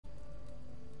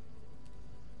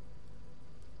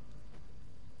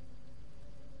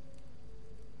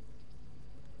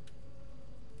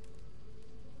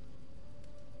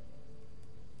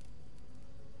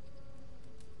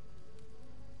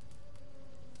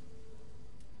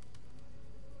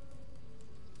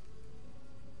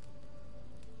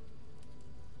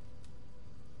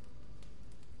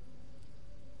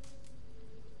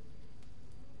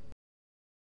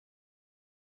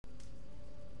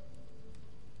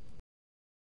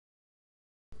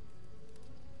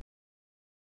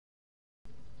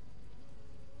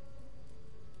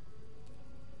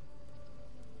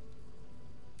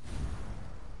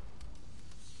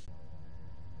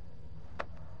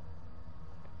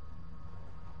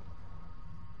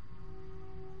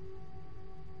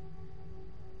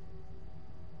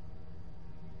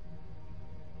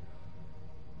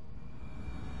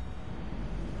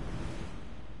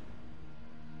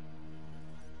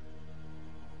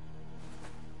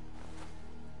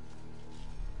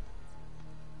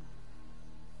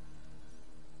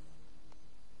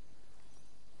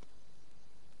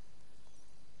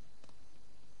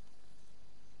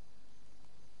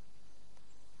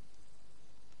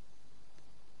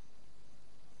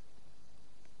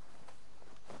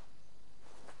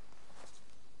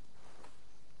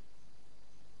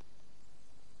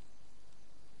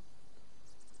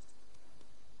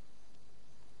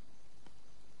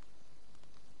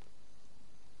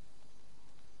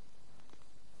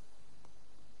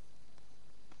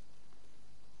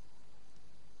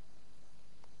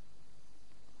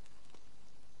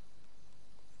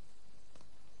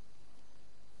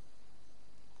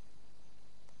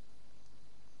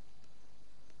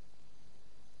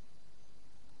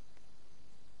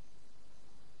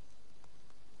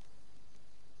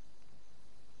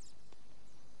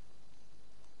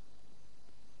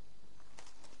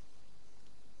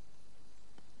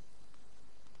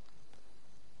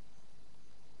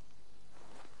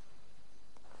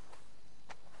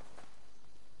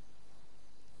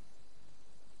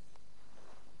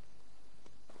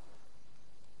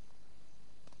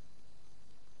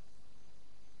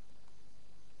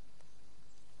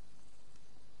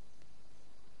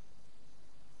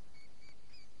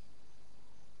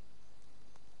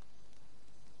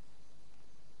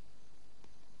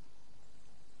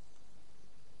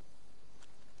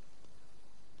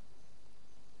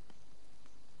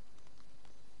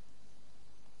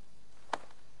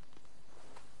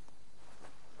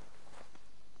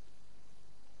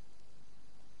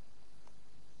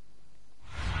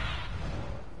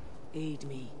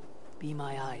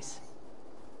eyes.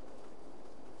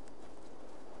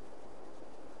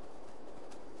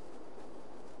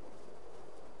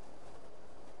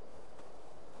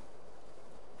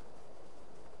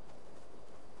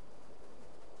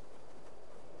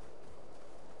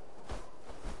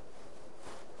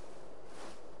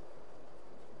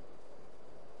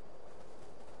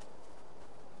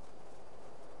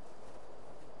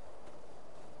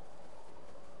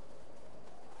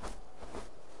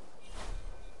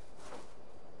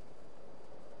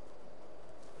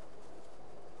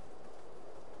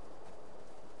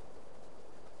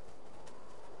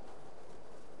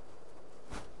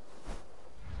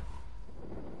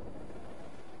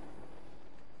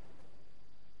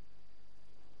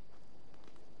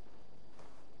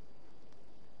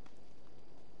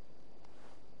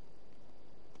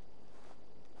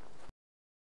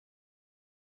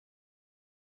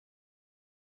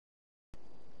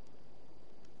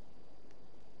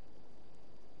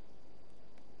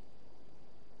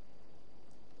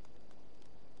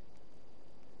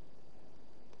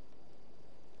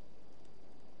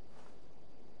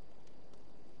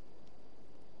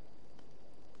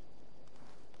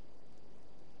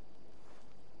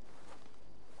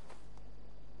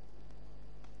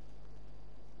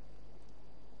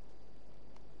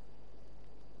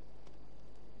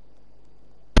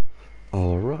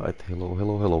 Alright,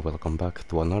 hello, welcome back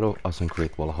to another Assassin's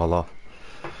Creed Valhalla.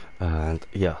 And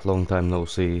yeah, long time no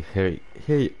see. Hey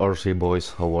RC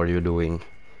boys, how are you doing?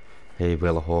 Hey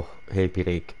Velho, hey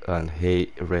Pirik, and hey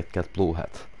Red Cat Blue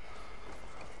Hat.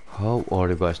 How are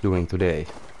you guys doing today?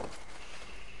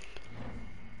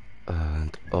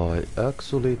 And I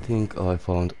actually think I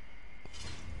found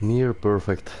near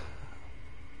perfect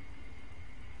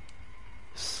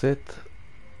set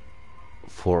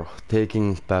for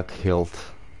taking back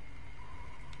health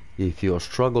if you're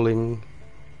struggling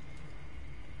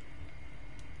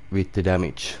with the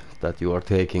damage that you are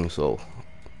taking. So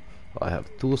I have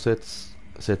two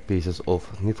set pieces of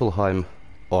Niflheim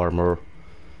armor,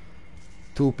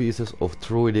 two pieces of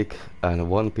Druidic, and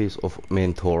one piece of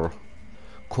Mentor.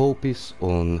 Copies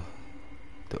on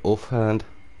the offhand.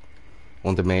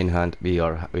 On the main hand we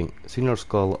are having Sinner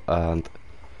Skull and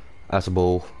as a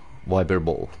bow, Viper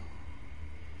Bow.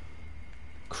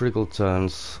 Critical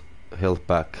chance, health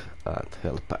pack, and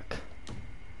health pack.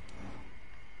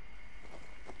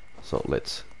 So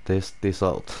let's test this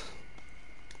out.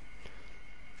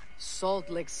 Salt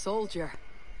Lake Soldier.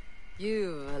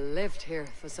 You've lived here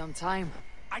for some time.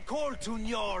 I call to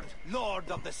Njord,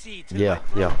 Lord of the Sea, till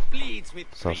Yeah. bleeds with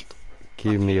grief. Just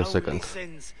give me a second. Only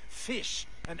sends fish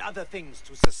and other things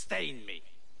to sustain me.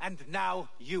 And now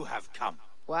you have come.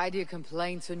 Why do you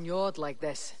complain to Njord like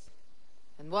this?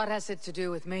 And what has it to do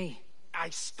with me?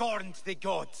 I scorned the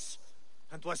gods,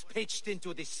 and was pitched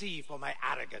into the sea for my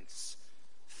arrogance.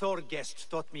 Thorgest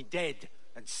thought me dead,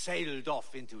 and sailed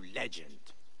off into legend.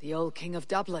 The old king of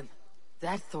Dublin.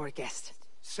 That Thorgest.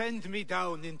 Send me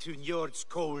down into Njord's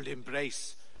cold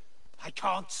embrace. I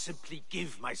can't simply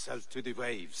give myself to the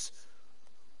waves.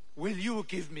 Will you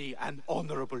give me an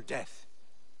honorable death?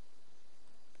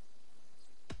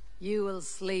 You will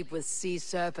sleep with sea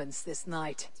serpents this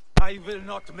night. I will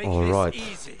not make Alright,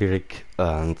 this easy. Pirik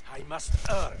and I must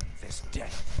earn this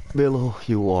death. Velho,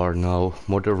 you are now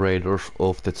moderators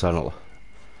of the channel.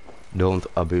 Don't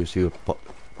abuse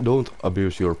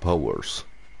your powers.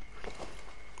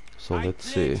 So let's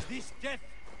see. This death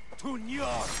to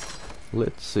Njord.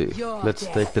 Let's see. Your Let's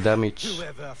death. take the damage.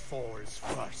 Whoever falls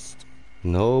first.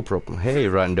 No problem. Hey,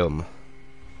 random.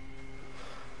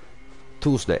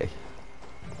 Tuesday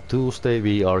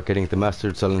we are getting the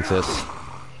master challenges.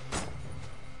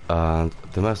 And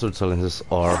the master challenges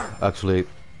are actually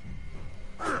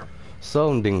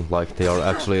sounding like they are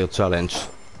actually a challenge.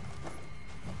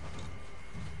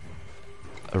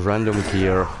 A random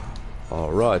gear.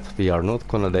 Alright, we are not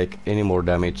gonna take any more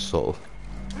damage, so...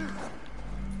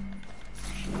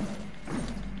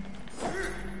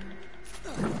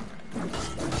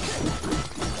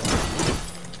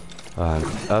 And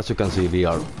as you can see, we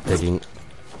are taking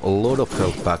a lot of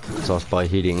health back just by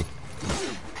hitting.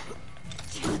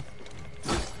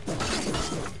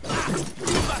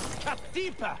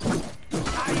 Deeper.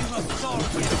 I am the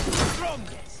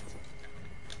strongest.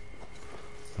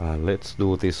 Let's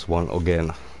do this one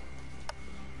again.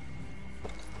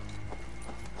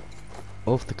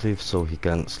 Off the cliff so he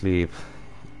can sleep.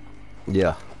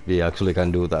 Yeah, we actually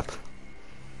can do that.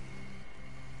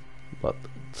 But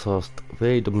just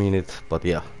wait a minute, but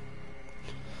yeah.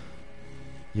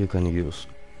 You can use...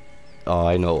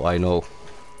 I know.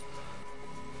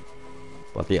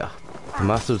 But yeah, the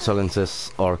master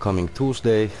challenges are coming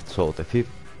Tuesday, so the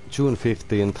June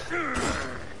 15th.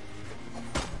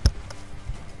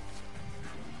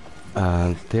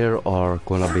 And there are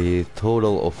gonna be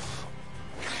total of,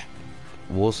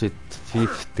 was it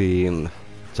 15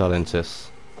 challenges,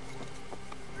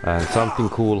 and something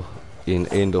cool in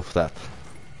end of that.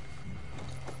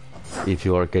 If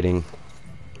you are getting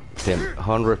them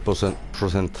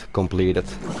 100% completed,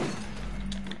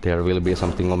 there will be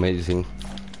something amazing.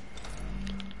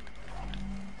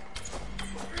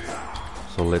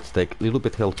 So let's take a little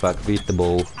bit health back with the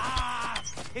bow.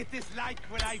 It is like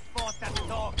when I fought that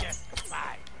dog yesterday.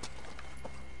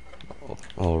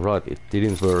 Alright, it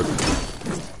didn't work.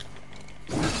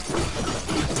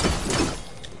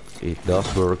 It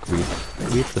does work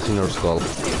with the Sinner Skull.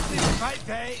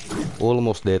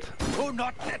 Almost dead. Do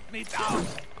not let me down.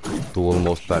 To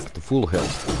almost back to full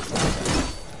health.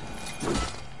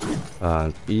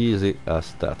 And easy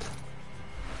as that.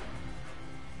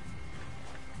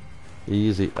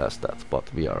 Easy as that,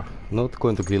 but we are not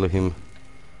going to kill him.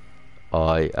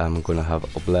 I am gonna have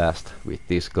a blast with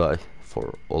this guy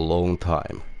for a long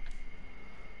time.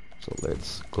 So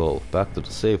let's go back to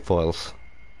the save files.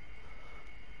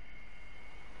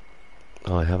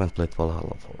 I haven't played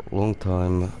Valhalla for a long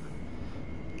time.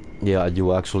 Yeah,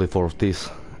 you actually, for this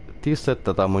set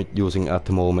that I'm using at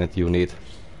the moment, you need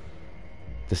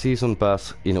the season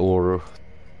pass in order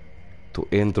to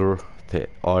enter the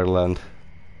island,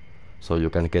 so you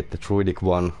can get the druidic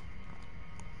one.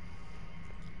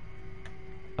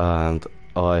 And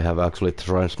I have actually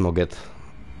transmogged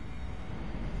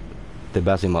the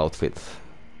Basim outfit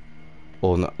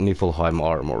on Niflheim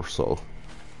armor, so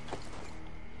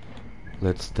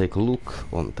let's take a look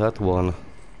on that one.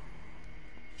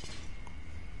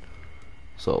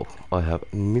 So I have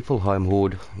Niflheim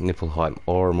hood, Niflheim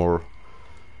armor,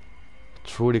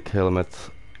 druidic helmet,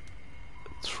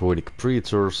 druidic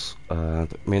preachers,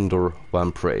 and Mendor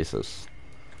vamp races.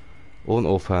 On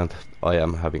offhand I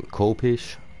am having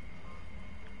Copish.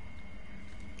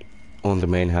 On the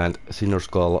main hand Sinner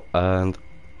Skull, and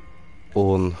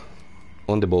on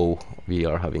the bow we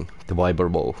are having the Viper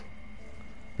bow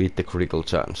with the critical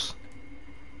chance.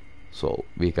 So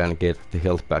we can get the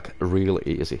health back really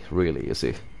easy.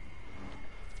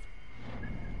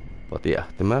 But yeah,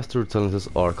 the Master Challenges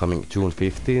are coming June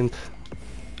 15th,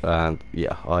 and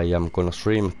yeah, I am gonna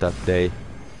stream that day.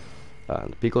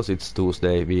 And because it's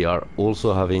Tuesday, we are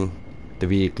also having the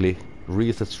weekly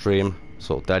reset stream,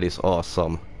 so that is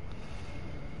awesome.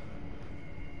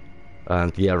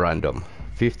 And yeah, random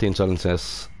 15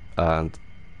 challenges, and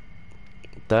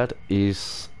that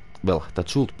is, well, that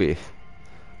should be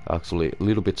actually a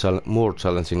little bit more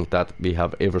challenging that we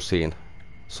have ever seen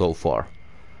so far,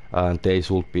 and they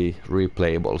should be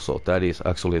replayable, so that is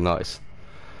actually nice.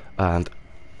 And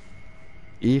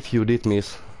if you did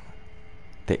miss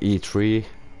the E3,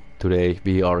 today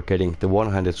we are getting the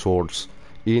one-handed swords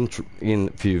in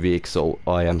few weeks, so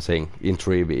I am saying in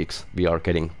 3 weeks we are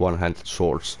getting one-handed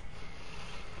swords.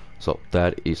 So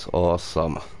that is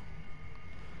awesome.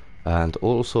 And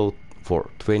also for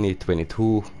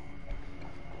 2022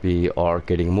 we are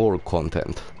getting more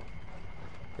content.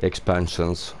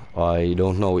 Expansions. I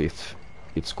don't know if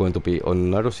it's going to be on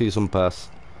another season pass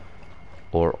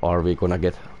or are we gonna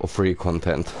get a free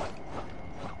content.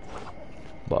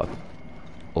 But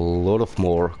a lot of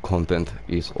more content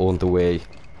is on the way.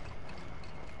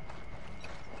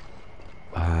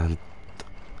 And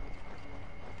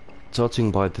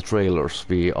judging by the trailers,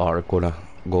 we are gonna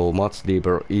go much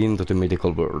deeper into the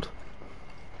mythical world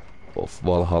of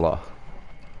Valhalla.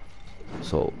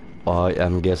 So I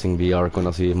am guessing we are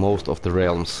gonna see most of the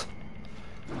realms.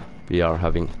 We are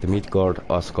having the Midgard,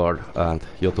 Asgard and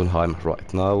Jotunheim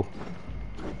right now.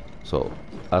 So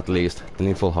at least the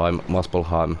Niflheim,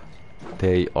 Muspelheim,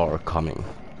 they are coming.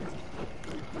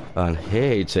 And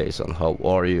hey Jason, how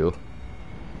are you?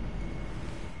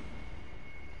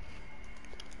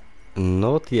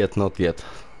 Not yet.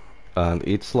 And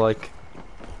it's like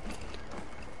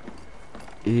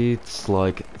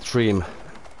dream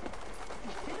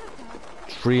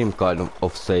kind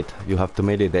of state. You have to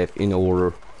meditate in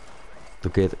order to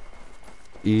get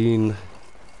into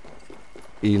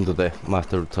the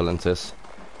master challenges.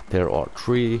 There are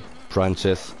 3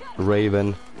 branches: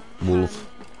 Raven, Wolf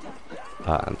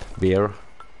and Bear.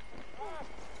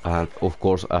 And of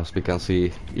course, as we can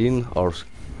see in our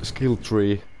skill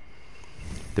tree,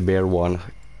 the Bear one,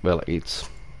 well, it's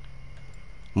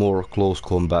more close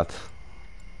combat.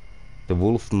 The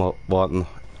Wolf one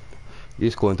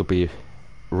is going to be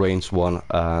range one,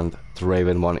 and the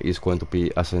Raven one is going to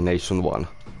be assassination one.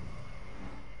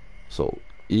 So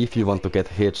if you want to get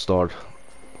head start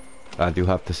and you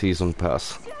have the season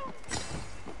pass,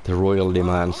 the royal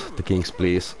demands, the king's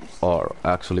pleas are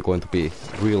actually going to be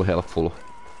real helpful.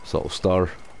 So star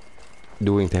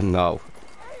doing them now.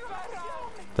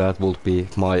 That would be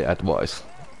my advice,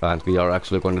 and we are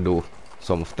actually gonna do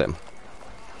some of them.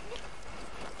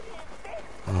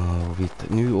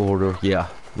 With New Order, yeah,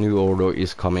 New Order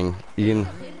is coming in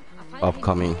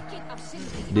upcoming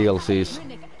DLCs.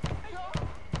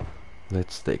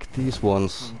 Let's take these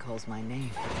ones. Calls my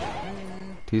name.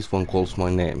 This one calls my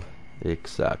name,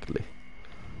 exactly.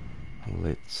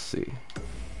 Let's see.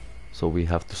 So we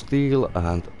have to steal,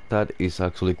 and that is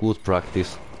actually good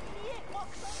practice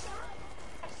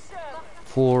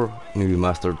for new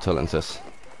master challenges.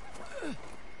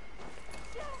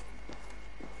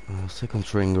 Second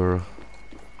trigger.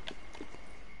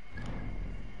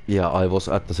 Yeah, I was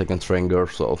at the second trigger,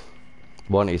 so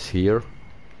one is here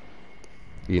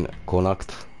in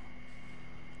Connacht,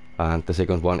 and the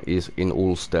second one is in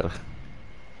Ulster.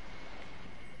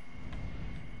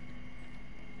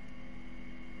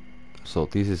 So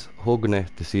this is Hogne,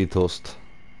 the Sea Toast,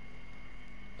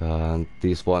 and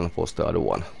this one was the other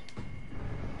one.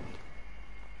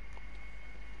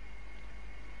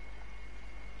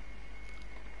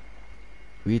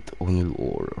 With a New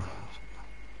Order.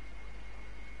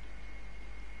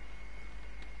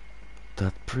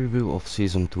 That preview of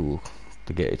Season 2,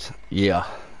 the gates. Yeah,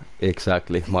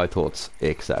 exactly, my thoughts,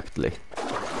 exactly.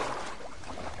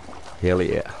 Hell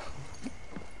yeah.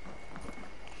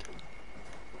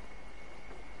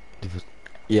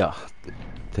 Yeah,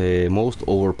 the most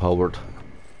overpowered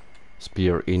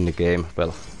spear in the game,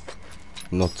 well,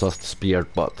 not just spear,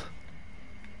 but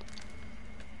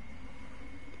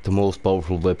the most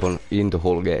powerful weapon in the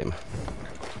whole game.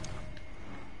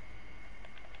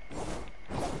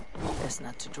 Best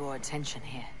not to draw attention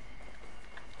here.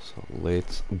 So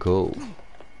let's go.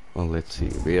 And let's see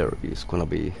where is gonna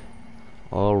be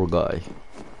our guy.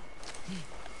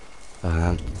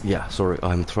 And yeah, sorry,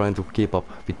 I'm trying to keep up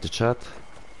with the chat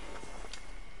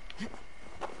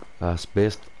as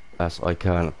best as I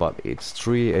can, but it's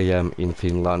 3 AM in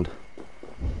Finland.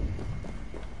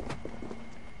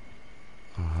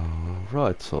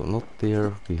 Right, so not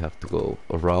there, we have to go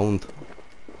around.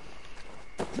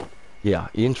 Yeah,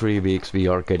 in 3 weeks we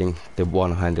are getting the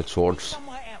one-handed swords.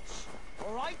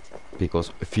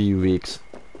 Because a few weeks,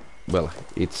 well,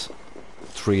 it's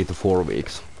 3 to 4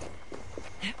 weeks.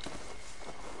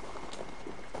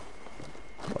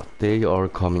 But they are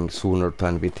coming sooner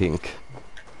than we think.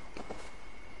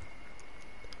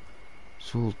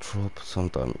 Should drop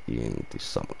sometime in this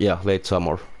summer. Yeah, late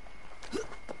summer.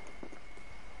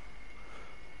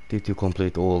 Did you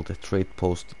complete all the trade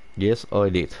posts? Yes, I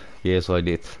did. Yes, I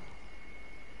did.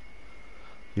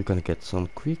 You can get some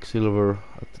quicksilver.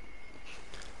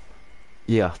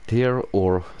 Yeah, there,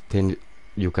 or then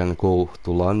you can go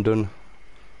to London.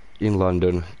 In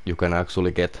London, you can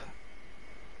actually get,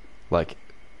 like,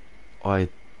 I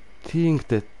think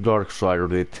that Darkstrider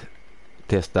did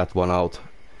test that one out.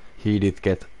 He did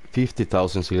get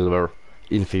 50,000 silver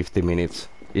in 50 minutes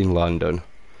in London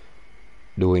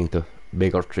doing the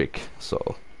beggar trick,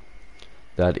 so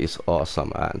that is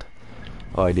awesome, and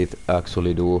I did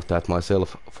actually do that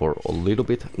myself for a little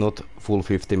bit, not full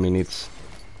 50 minutes,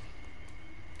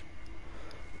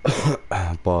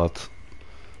 but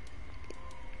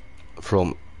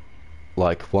from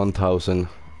like 1,000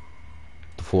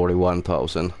 to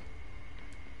 41,000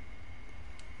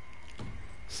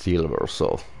 silver,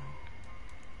 so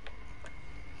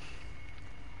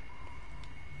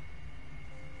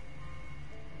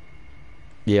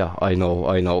yeah, I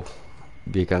know.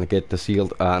 We can get the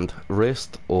shield and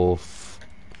rest of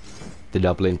the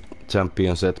Dublin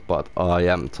champion set, but I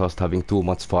am just having too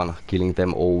much fun killing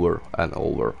them over and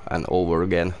over and over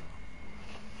again.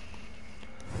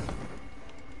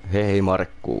 Hey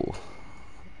Markku,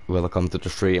 welcome to the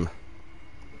stream.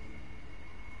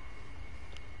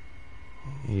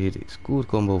 It is good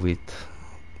combo with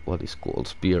what is called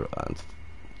spear and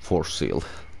force shield.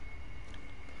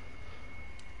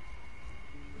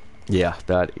 Yeah,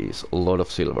 that is a lot of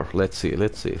silver. Let's see.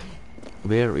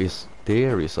 There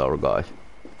is our guy.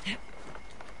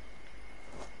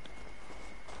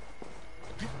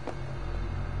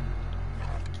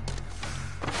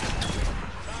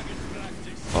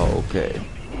 Okay.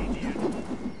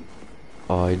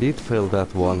 I did fail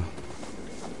that one.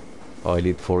 I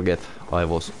did forget I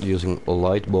was using a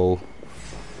light bow,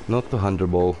 not the hunter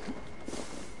bow.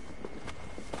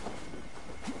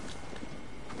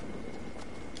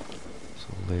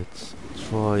 Let's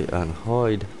try and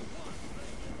hide.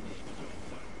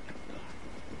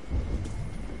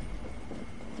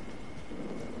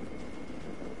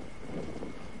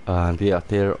 And yeah,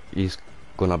 there is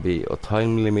gonna be a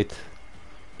time limit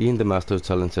in the master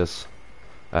challenges,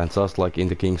 and just like in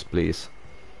the King's Please,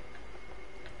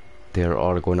 there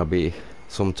are gonna be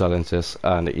some challenges,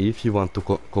 and if you want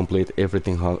to complete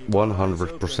everything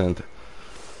 100%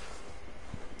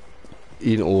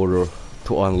 in order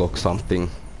to unlock something,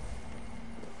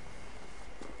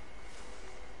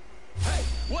 Hey,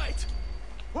 wait!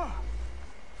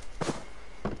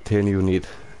 then you need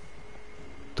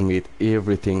to meet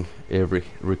everything, every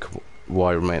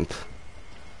requirement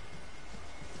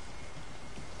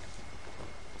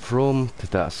from the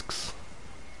tasks.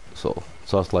 So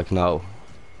just like now,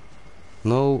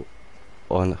 no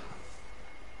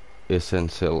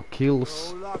unessential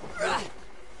kills.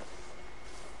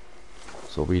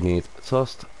 So we need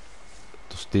just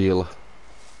to steal.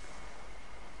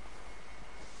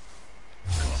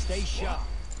 Stay sharp.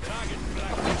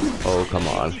 Oh, come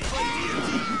on.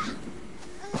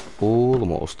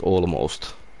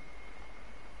 Almost.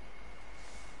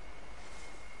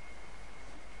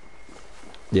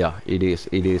 Yeah, it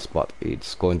is, but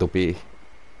it's going to be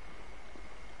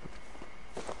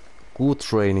good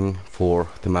training for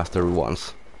the mastery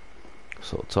ones.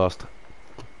 So just a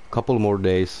couple more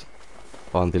days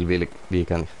until we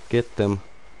can get them.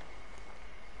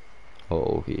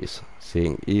 Oh, he's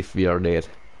seeing if we are dead.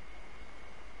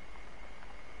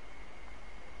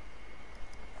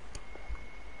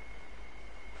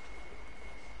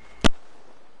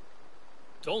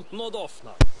 Don't nod off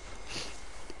now.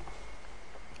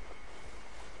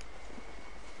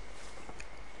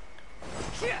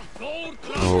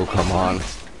 Oh, come on.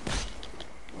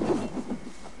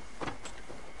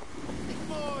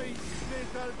 Boy,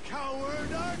 little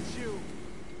coward, aren't you?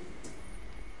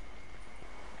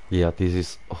 Yeah, this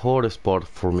is hardest part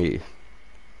for me.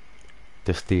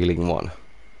 The stealing one.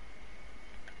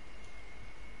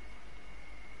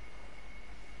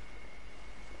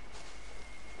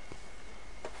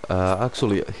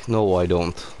 Actually, no, I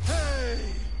don't. Hey!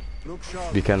 Look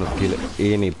sharp. We cannot kill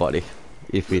anybody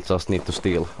if we just need to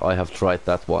steal. I have tried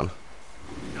that one.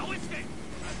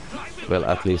 Well,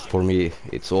 at least for me,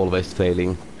 it's always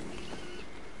failing.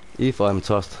 If I'm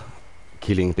just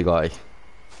killing the guy.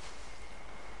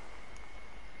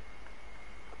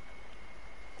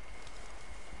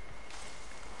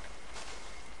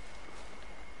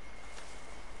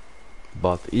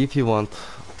 But if you want,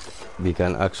 we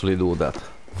can actually do that.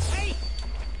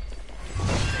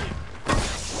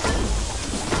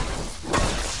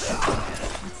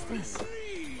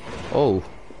 Oh,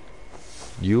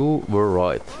 you were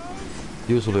right.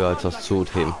 Usually I just shoot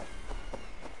him.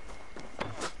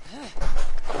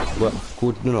 Well,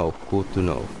 good to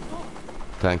know.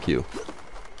 Thank you.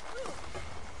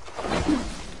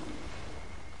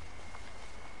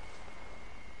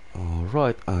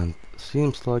 Alright, and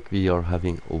seems like we are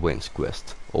having a Wench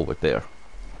quest over there.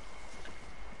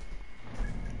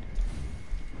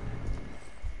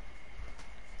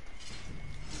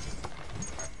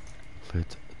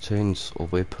 Let's change a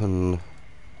weapon.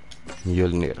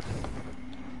 Mjölnir.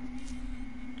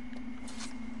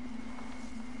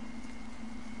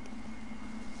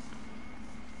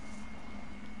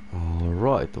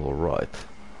 Alright.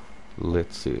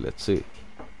 Let's see.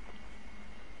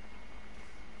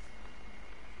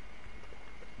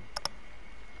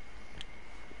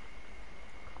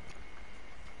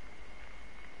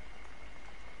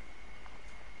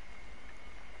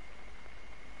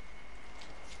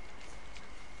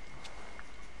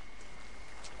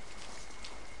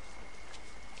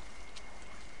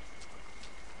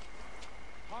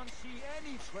 Can't see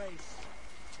any trace.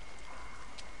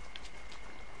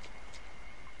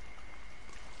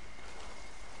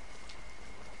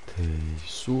 They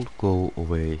should go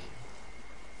away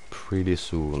pretty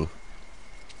soon.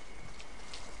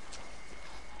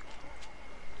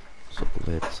 So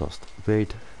let's just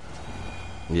wait.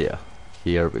 Yeah,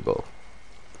 here we go.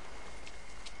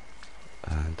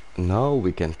 And now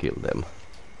we can kill them.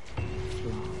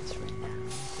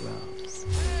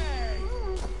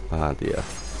 And yeah,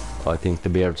 I think the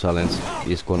bear challenge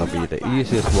is gonna be the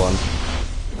easiest one.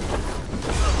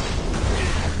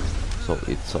 So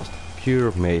it's just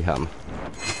pure mayhem.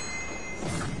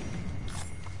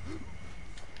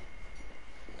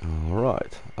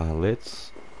 Alright,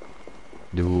 let's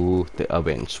do the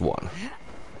avenge one.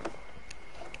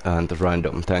 And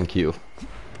random, thank you.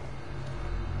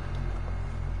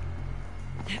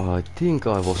 I think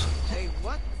I was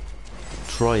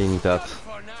trying that,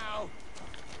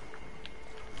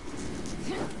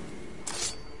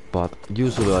 but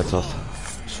usually I just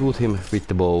shoot him with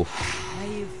the bow.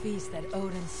 May you feast at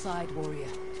Odin's side, warrior.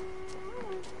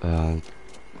 And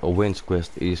a Wench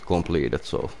quest is completed,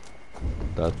 so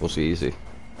that was easy.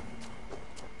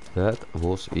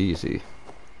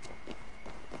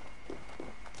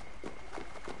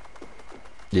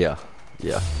 Yeah,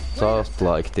 Yeah, just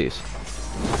like this.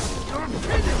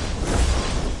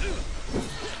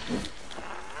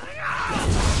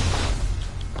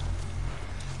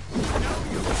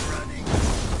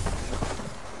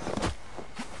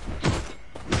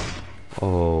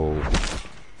 Oh,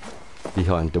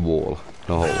 behind the wall.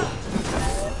 No.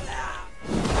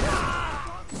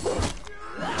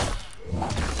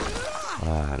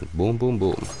 And boom, boom,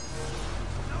 boom.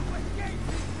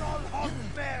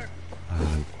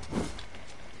 And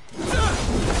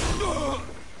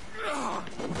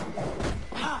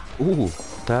ooh,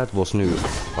 that was new.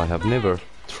 I have never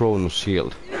thrown a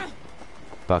shield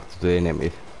back to the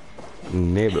enemy.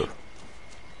 Never.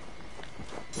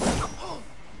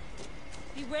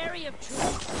 Be wary of trees.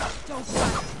 Don't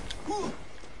fight.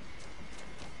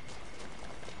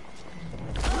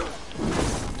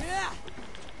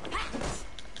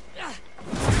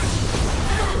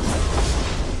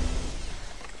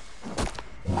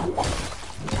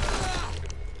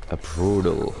 A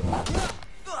brutal.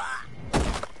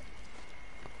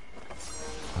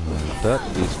 That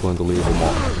is going to leave a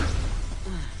mark.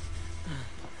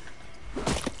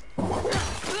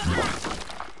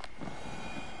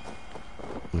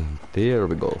 And there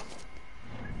we go.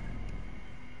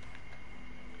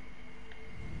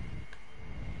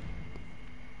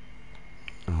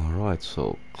 Alright,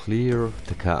 so clear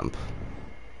the camp.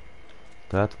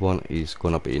 That one is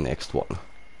gonna be next one.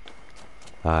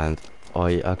 And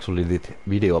I actually did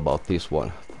video about this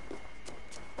one.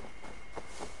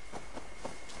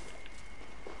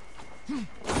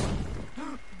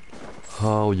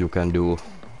 How you can do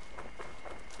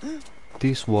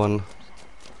this one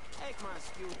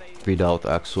without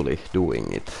actually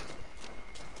doing it.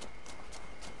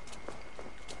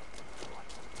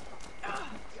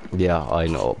 Yeah, I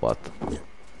know, but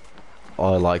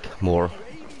I like more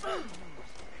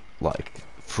like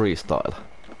freestyle.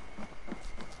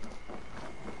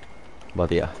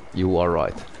 But yeah, you are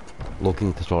right.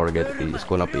 Looking the target is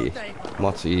gonna be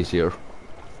much easier.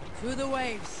 To the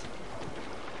waves.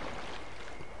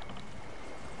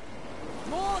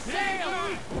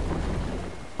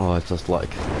 I just like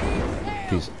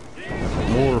this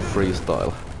more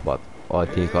freestyle, but I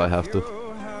think I have to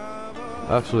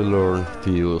actually learn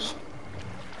to use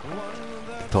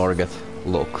target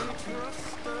lock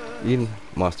in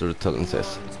master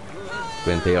challenges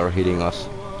when they are hitting us.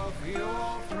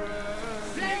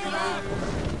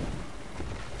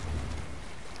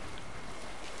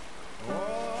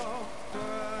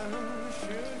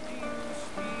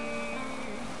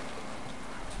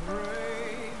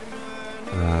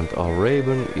 And our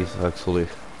Raven is actually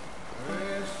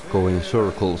going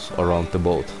circles around the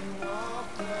boat.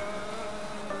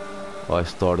 I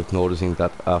started noticing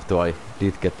that after I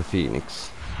did get the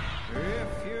Phoenix.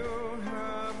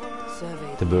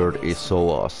 The bird is so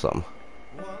awesome.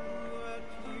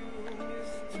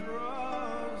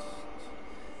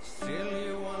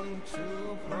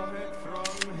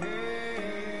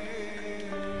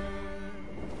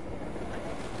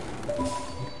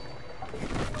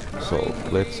 So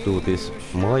let's do this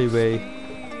my way.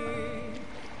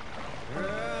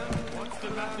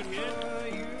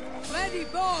 Ready,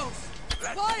 bows!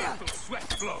 Fire!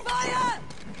 Fire!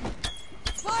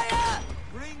 Fire!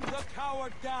 Bring the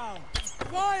coward down.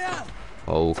 Fire!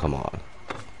 Oh, come on.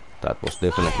 That was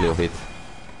definitely a hit.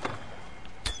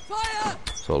 Fire!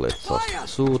 So let's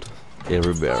just shoot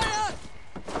everywhere.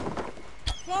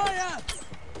 Fire!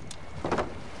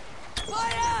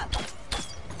 Fire!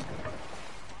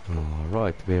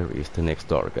 Alright, where is the next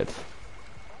target?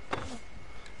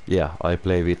 Yeah, I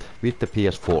play with the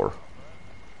PS4.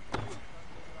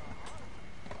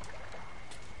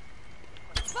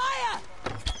 Fire!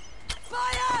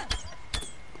 Fire!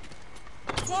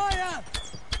 Fire!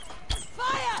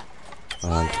 Fire!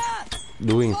 And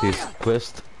doing this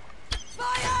quest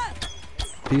Fire!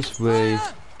 this way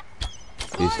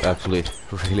is actually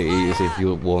really easy.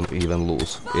 You won't even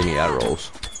lose any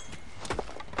arrows.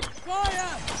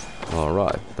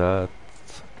 Alright, that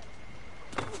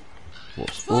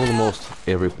was almost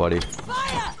everybody.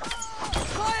 Fire!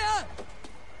 Fire!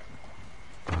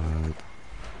 And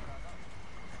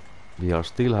we are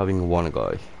still having one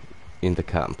guy in the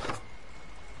camp.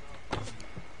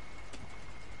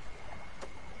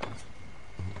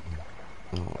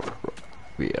 Alright,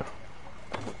 where?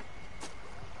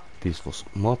 This was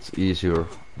much easier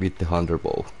with the hunter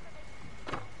bow.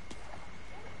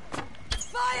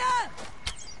 Fire!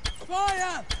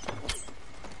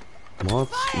 Much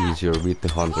easier with the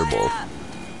hunter bow.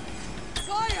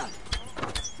 Fire!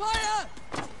 Fire!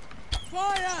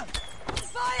 Fire!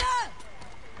 Fire!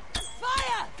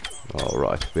 Fire!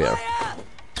 Alright, where? Fire!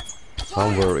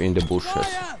 Somewhere in the bushes.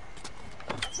 Fire!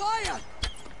 Fire!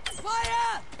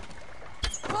 Fire!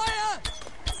 Fire!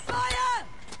 Fire!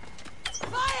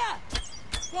 Fire!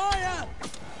 Fire!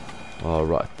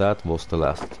 Alright, that was the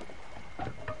last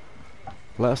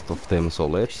of them, so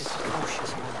let's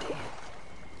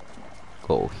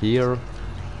go here.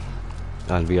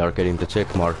 And we are getting the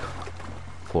check mark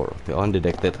for the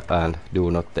undetected and do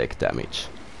not take damage.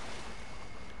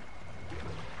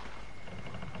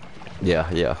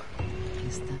 Yeah.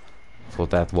 For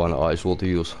that one I should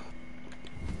use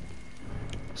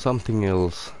something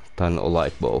else than a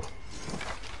light bow.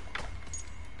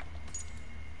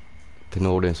 The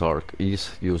Norden's Arc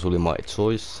is usually my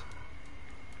choice,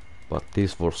 but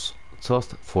this was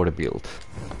just for the build,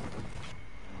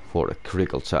 for the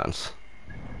critical chance.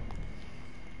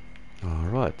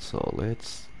 Alright,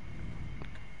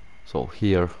 so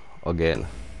here again,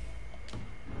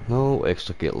 no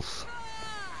extra kills.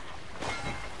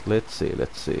 Let's see.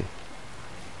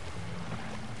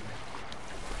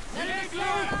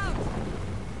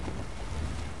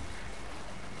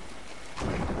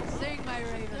 Sing, my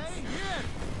ravens.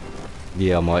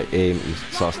 Yeah, my aim is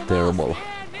just terrible.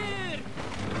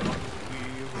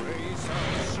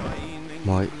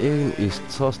 My aim is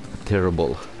just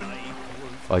terrible.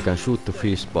 I can shoot the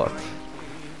fish, but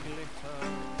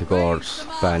the guards,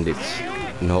 bandits,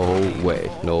 no way.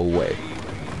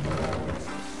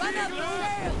 Run up the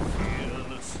sail!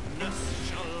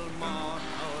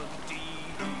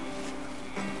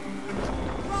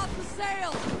 Drop the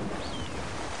sail!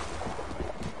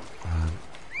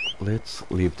 Let's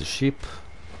leave the ship.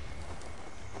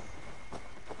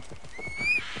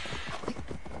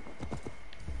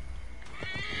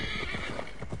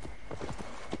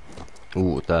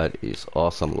 Ooh, that is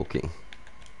awesome looking.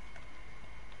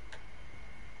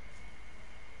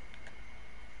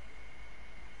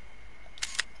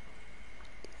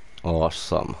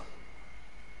 Awesome.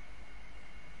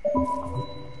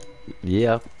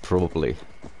 Yeah, probably.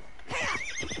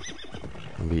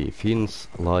 We Finns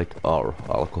like our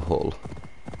alcohol.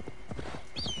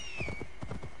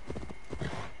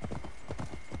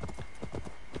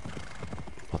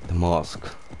 But the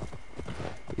mask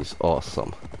is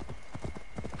awesome.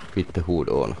 With the hood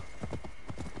on.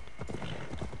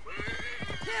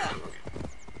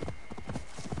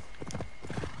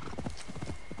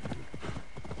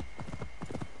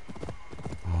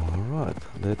 Alright,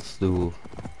 let's do...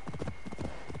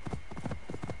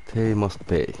 They must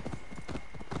pay.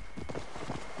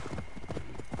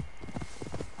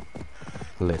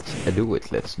 Let's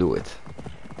do it.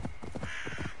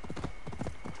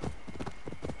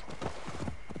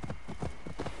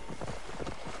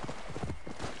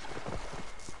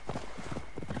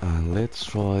 And let's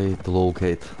try to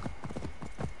locate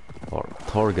our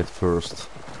target first.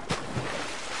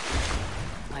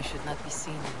 I should not be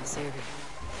seen in this area.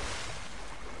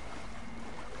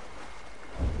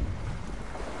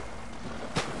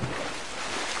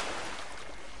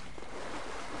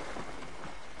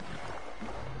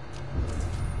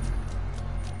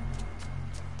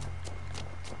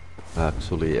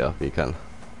 Actually, yeah, we can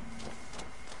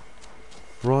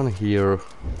run here.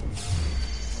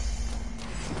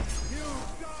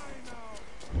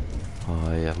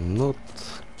 I am not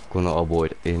gonna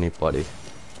avoid anybody.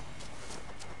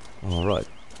 Alright.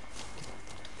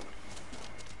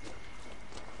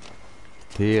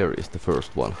 There is the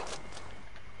first one.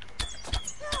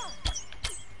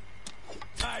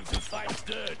 Time to fight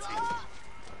dirty.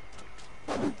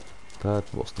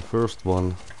 That was the first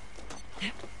one.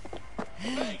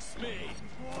 Thanks me.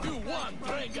 You won't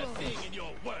bring a thing in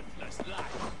your worthless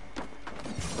life.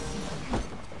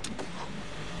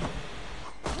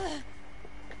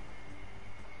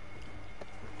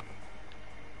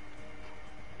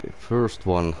 The first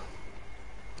one.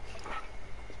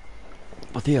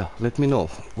 But yeah, let me know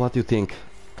what you think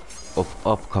of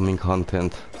upcoming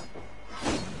content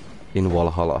in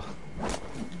Valhalla.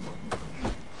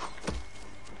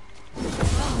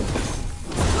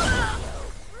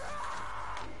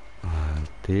 And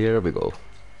there we go.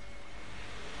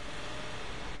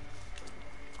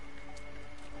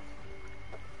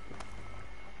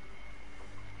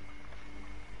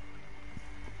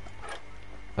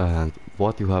 And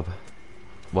what do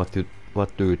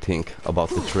you think about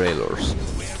the trailers?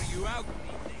 Where are you out,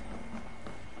 meeting?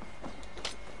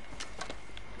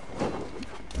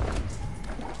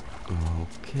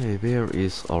 Okay, where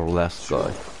is our last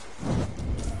guy?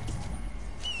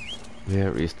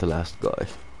 Where is the last guy?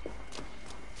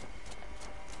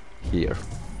 Here.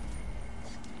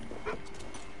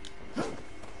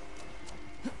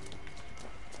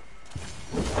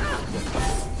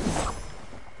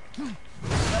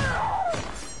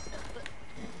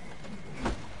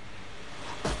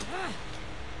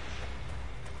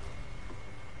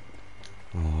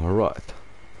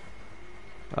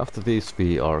 after this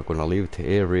we are gonna leave the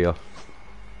area.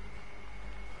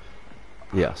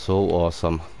 Yeah, so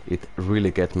awesome. It really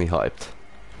get me hyped.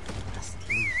 Must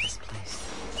leave this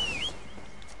place.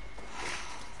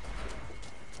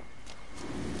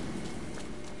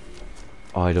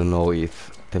 I don't know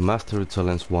if the Mastery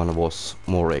Challenge one was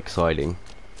more exciting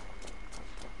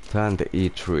than the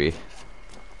E3.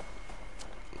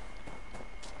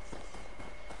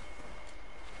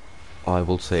 I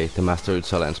will say the Mastery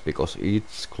Challenge because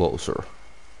it's closer.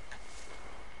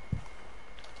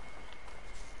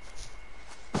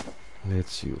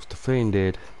 Let's use the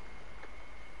Fainted.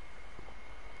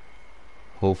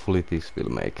 Hopefully this will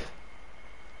make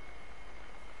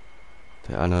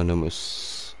the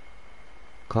Anonymous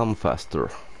come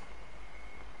faster.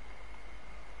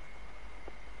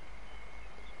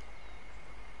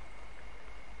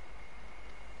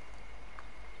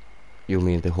 You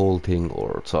mean the whole thing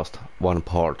or just one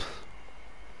part?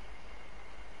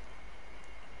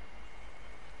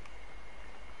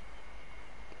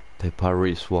 The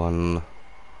Paris one,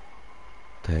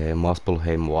 the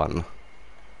Muspelheim one,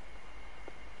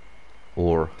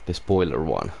 or the spoiler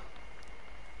one.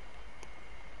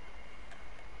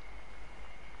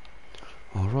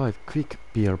 Alright, quick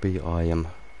BRB, I am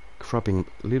grabbing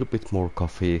a little bit more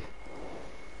coffee,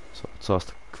 so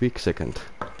just quick second.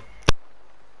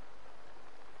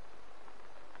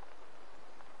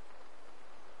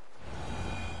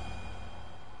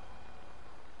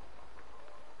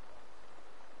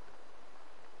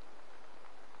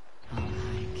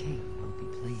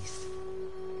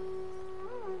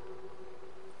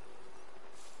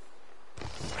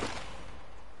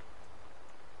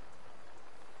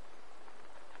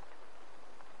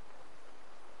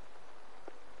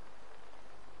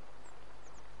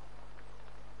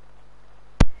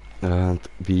 And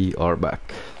we are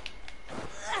back.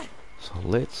 So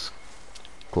let's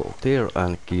go there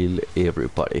and kill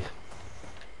everybody.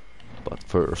 But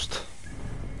first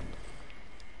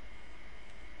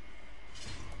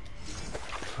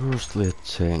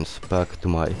let's change back to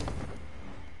my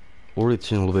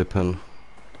original weapon.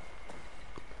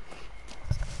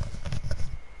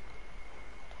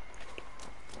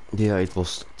 Yeah, it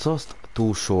was just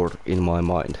too short in my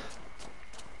mind.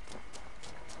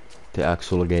 The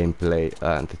actual gameplay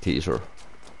and the teaser.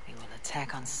 We will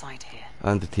attack on sight here.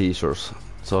 And the teasers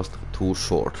just too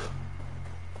short.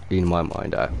 In my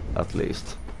mind at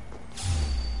least.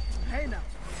 Hey now.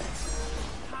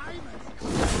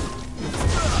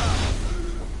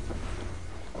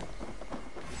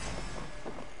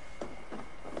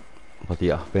 But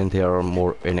yeah, when there are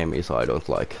more enemies I don't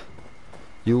like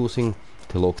using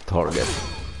the locked target.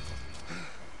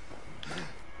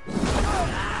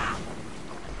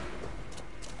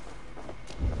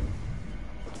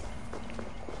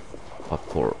 But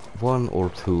for one or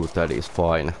two that is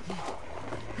fine.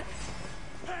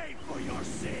 Pay for your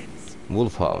sins.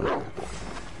 Wolfhound.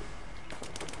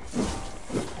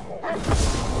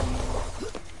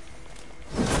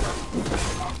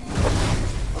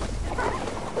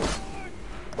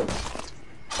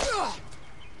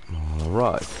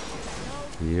 Alright,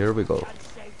 here we go.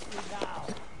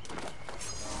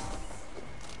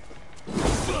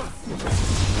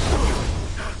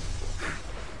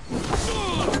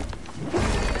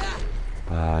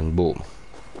 And boom.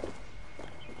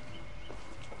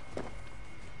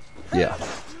 Yeah,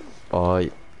 I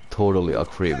totally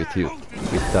agree with you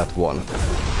with that one.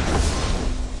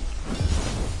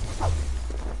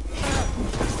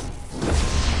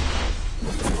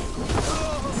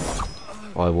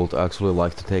 I would actually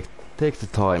like to take the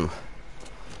time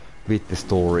with the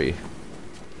story,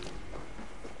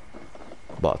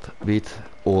 but with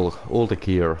all the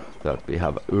gear that we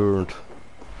have earned,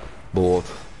 bought,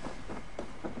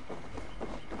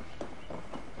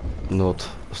 not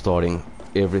starting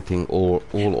everything all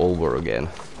over again.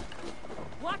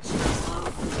 Watch.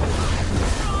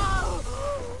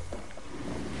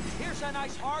 Here's a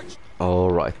nice heart.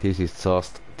 Alright, this is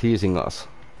just teasing us.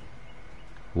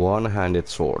 One-handed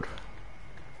sword.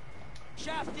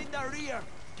 Shaft in the rear,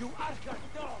 you archer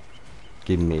dog.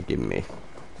 Gimme.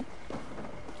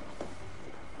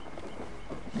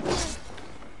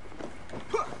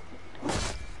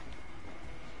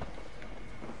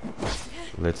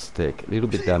 Let's take a little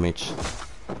bit damage.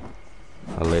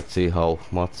 And let's see how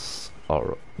much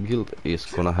our guild is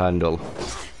gonna handle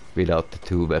without the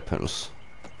two weapons.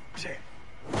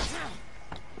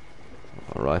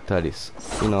 Alright, that is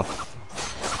enough.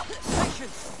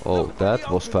 Oh, that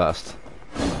was fast.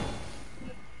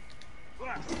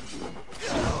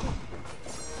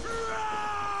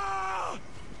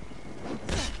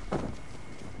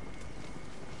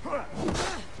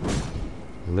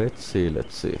 Let's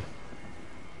see.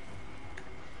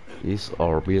 Is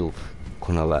our build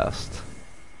gonna last?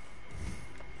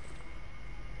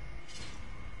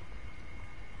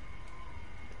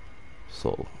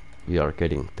 So we are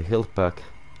getting the health pack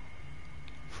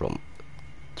from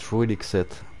Druidic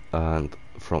set and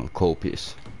from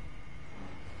copies.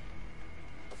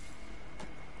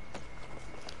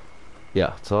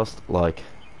 Yeah, just like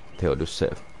Theodus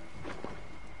said.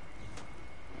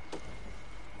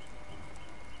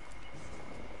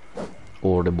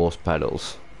 Or the boss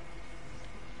battles.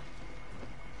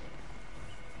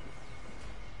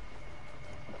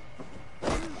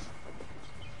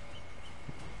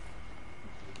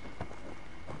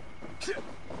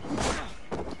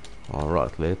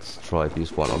 Alright, let's try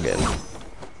this one again.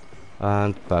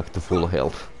 And back to full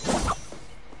health.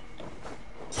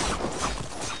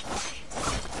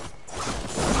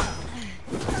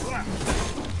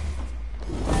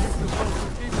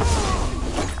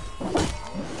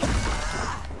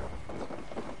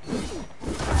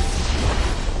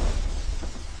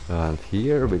 And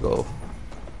here we go.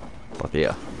 But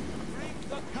yeah,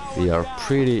 we are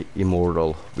pretty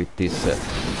immortal with this set.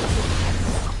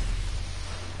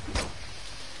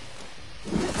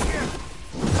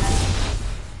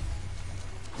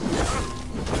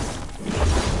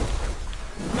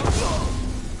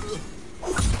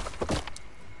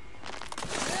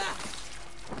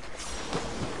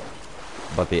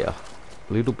 But yeah,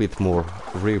 a little bit more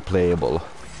replayable.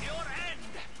 Your end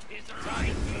is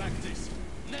target practice.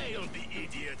 Nail the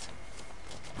idiot.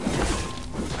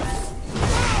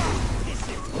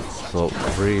 So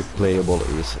replayable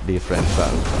is different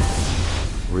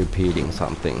than repeating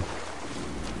something.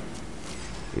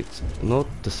 It's not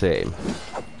the same.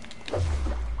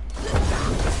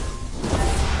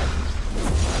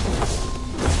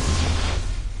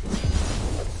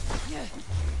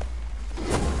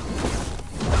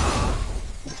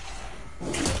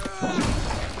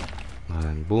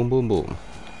 And boom, boom, boom.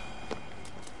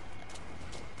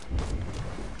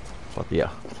 But yeah,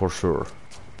 for sure,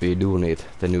 we do need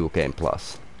the new game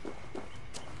plus.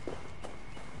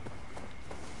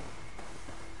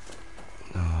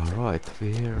 Alright,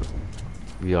 here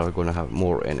we are gonna have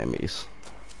more enemies.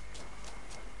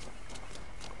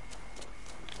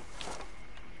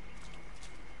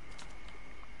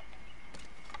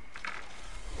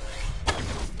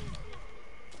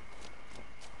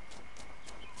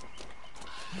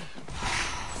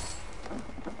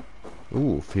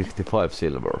 Ooh, 55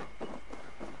 silver.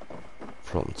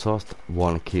 From just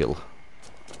one kill.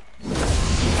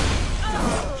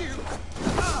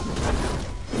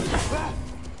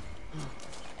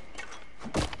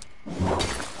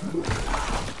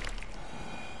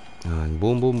 And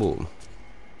boom, boom, boom.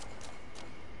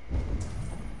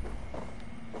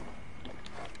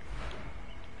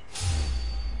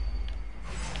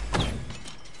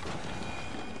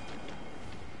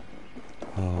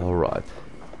 Alright.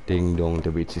 Ding dong,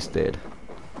 the witch is dead.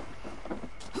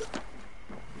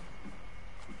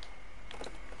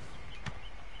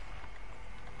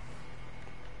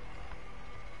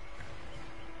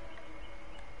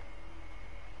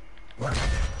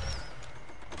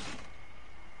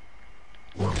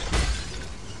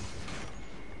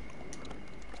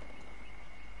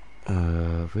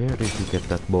 Where did you get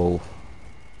that bow?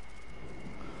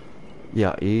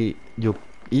 Yeah,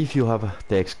 if you have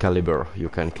the Excalibur, you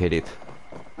can get it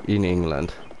in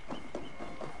England.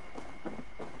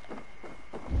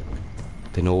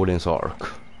 The Odin's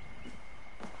Arc.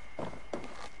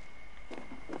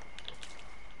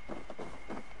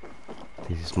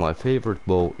 This is my favorite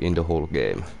bow in the whole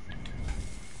game.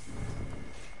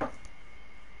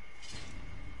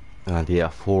 And yeah,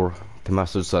 for the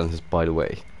Master Challenges, by the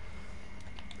way,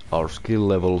 our skill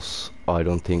levels, I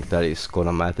don't think that is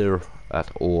gonna matter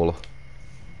at all.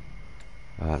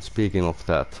 And speaking of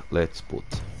that, let's put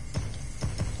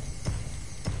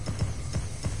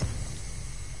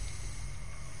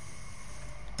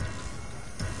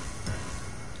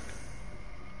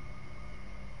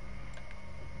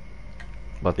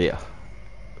but yeah,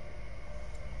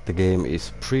 the game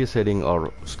is presetting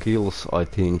our skills, I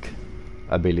think,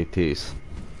 abilities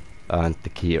and the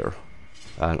gear,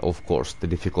 and of course the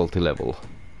difficulty level.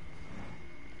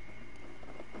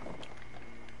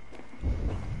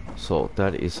 So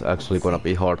that is actually gonna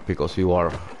be hard, because you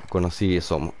are gonna see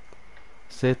some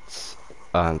sets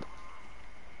and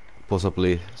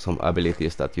possibly some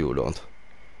abilities that you don't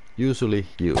usually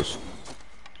use.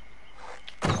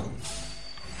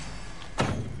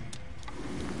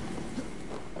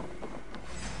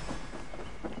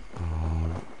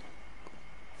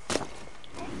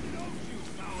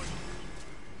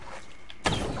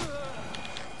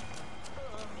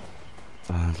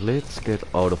 let's get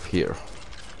out of here.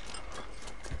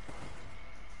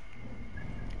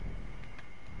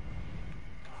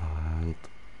 And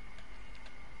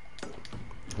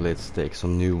let's take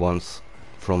some new ones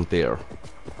from there.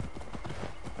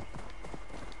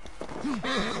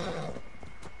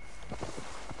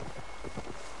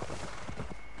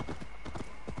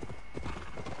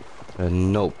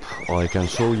 Nope, I can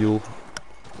show you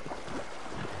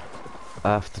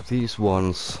after these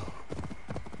ones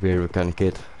where you can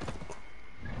get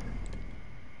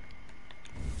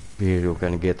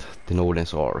the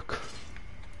Nodens Ark.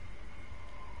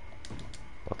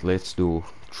 But let's do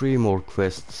 3 more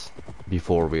quests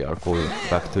before we are going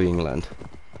back to England.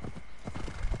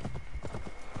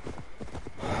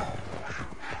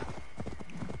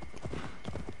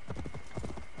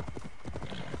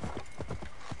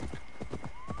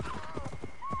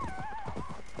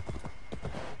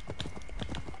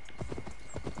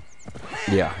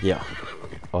 Yeah,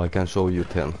 I can show you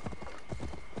 10.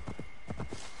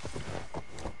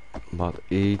 But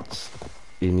it's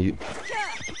near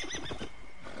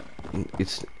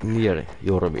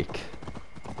Jorvik.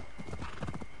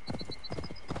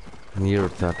 Near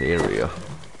that area.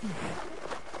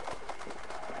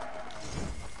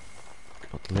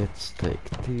 But let's take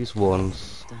these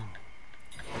ones.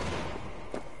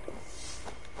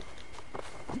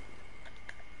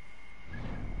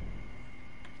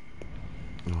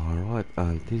 Alright,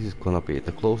 and this is gonna be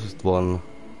the closest one.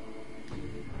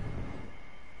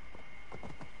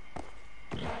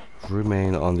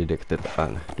 Remain undetected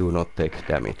and do not take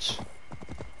damage.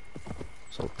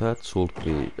 So that should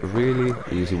be a really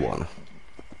easy one.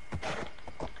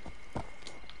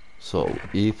 So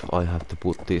if I have to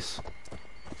put this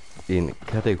in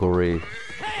category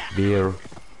bear,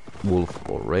 wolf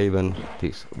or raven,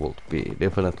 this would be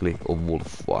definitely a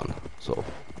wolf one. So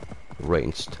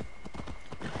ranged.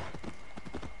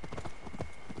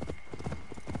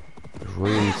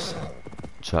 Range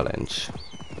challenge.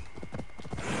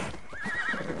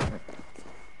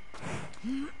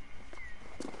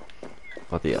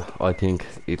 But yeah, I think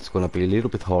it's gonna be a little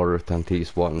bit harder than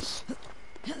these ones,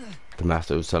 the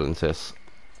master challenges.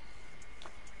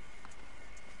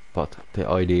 But the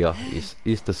idea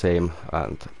is the same,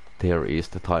 and there is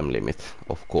the time limit,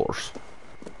 of course.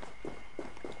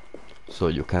 So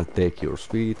you can take your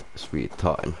sweet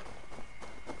time.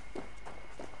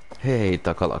 Hey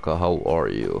Takalaka, how are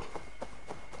you?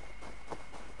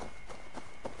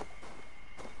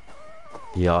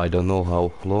 Yeah, I don't know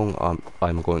how long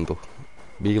I'm going to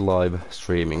be live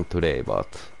streaming today, but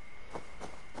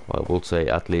I would say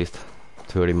at least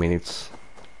 30 minutes.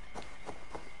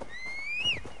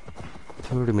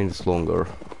 30 minutes longer.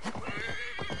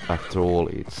 After all,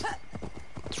 it's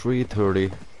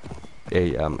 3:30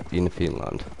 AM in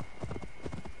Finland.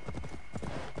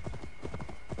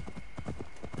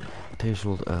 They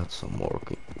should add some more.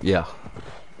 Yeah.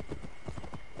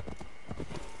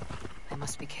 I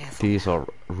must be careful. These are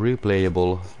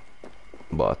replayable,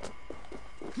 but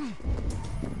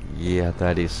yeah,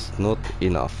 that is not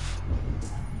enough.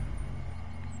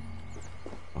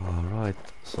 Alright,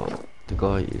 so the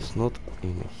guy is not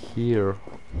in here,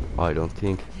 I don't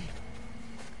think.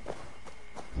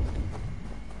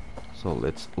 So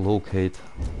let's locate.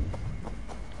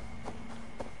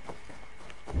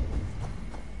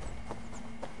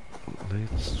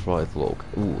 Let's try to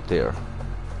locate. Ooh, there.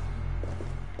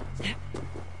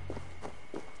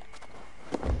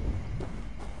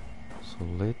 So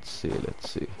let's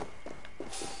see.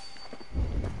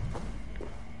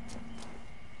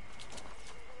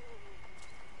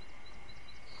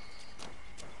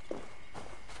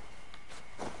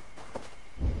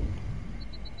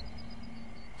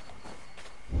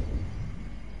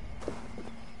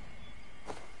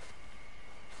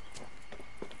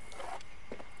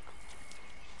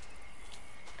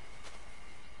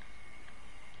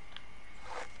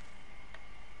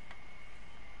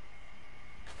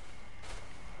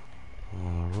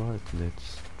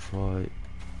 Let's try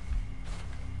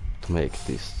to make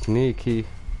this sneaky.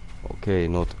 Okay,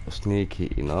 not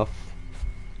sneaky enough.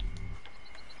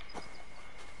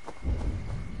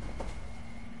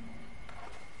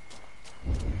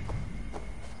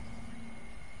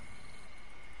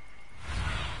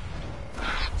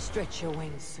 Stretch your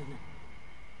wings sooner.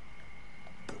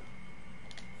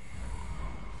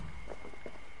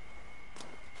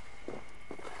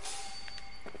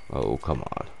 Oh, come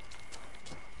on.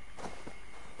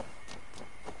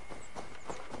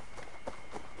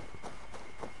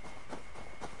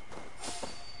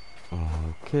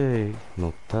 Okay,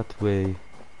 not that way.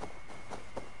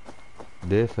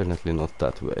 Definitely not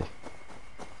that way.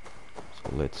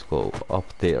 So let's go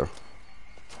up there.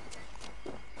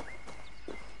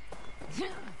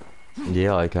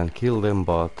 Yeah, I can kill them,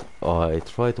 but I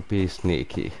try to be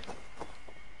sneaky.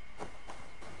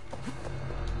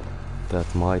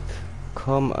 That might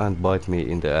come and bite me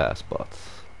in the ass, but...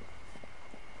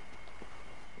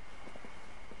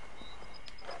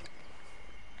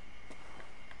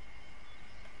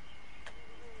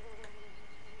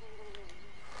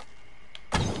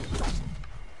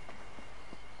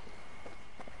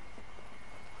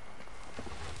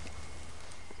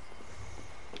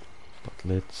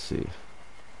 Let's see.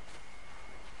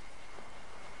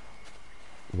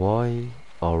 Why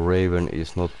our raven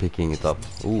is not picking it up?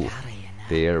 Ooh,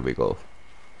 there we go.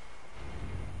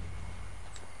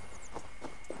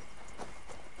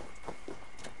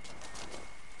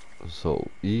 So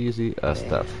easy as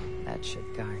that. That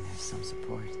should garner some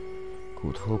support.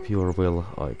 Good, hope you are well.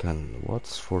 I can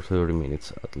watch for 30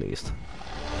 minutes at least.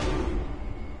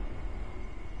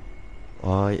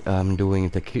 I am doing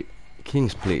the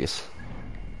King's Pleas.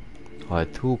 I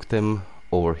took them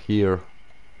over here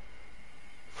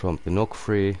from the knock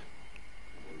free,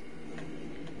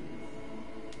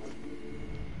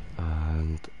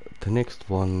 and the next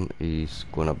one is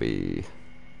gonna be,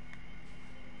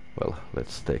 well,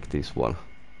 let's take this one.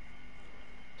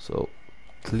 So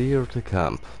clear the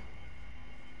camp.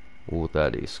 Oh,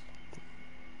 that is.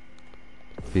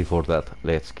 Before that,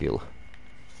 let's kill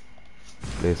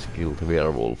the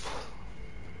werewolf.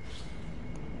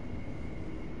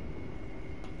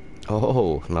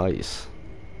 Oh, nice.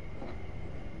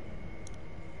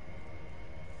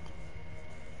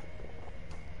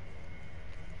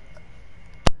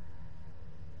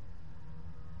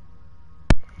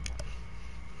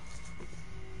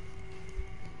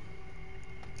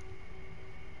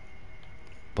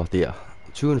 But yeah,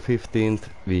 June 15th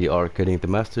we are getting the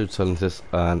master challenges,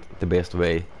 and the best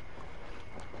way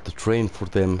to train for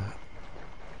them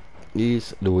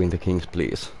is doing the King's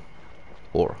Pleas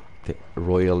or the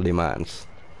royal demands.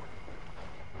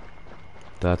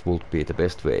 That would be the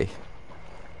best way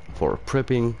for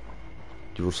prepping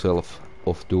yourself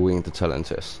of doing the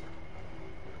challenges.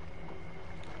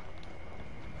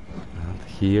 And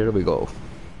here we go.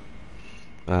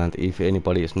 And if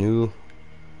anybody is new,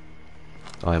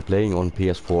 I am playing on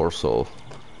PS4, so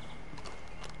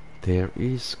there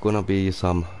is gonna be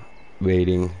some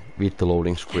waiting with the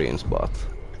loading screens, but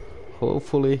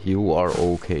hopefully you are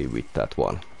okay with that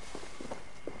one.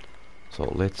 So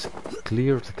let's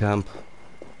clear the camp.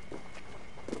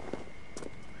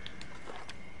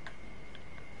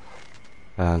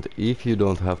 And if you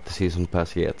don't have the season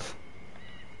pass yet,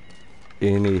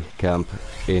 any camp,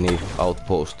 any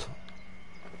outpost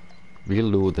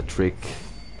will do the trick.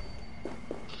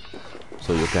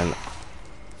 So you can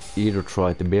either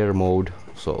try the bear mode,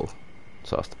 so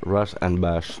just rush and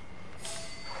bash,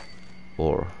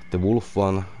 or the wolf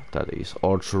one, that is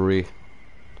archery,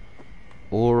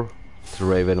 or the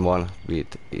raven one, which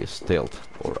is stealth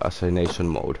or assassination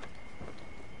mode.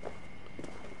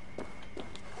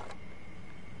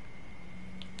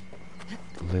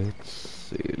 Let's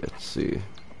see.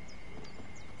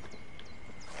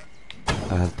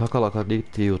 And Takalaka, did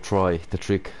you try the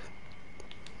trick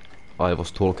I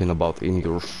was talking about in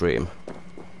your stream?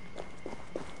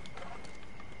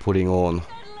 Putting on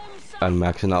and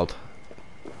maxing out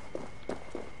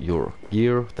your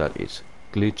gear that is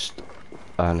glitched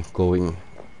and going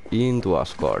into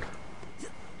Asgard.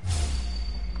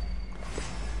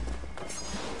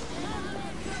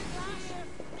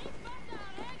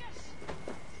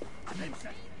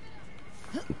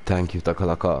 Thank you,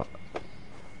 Takalaka.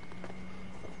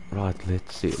 Right,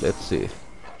 let's see.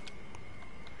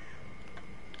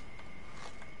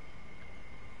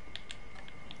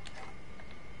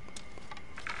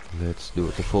 Let's do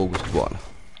the focused one.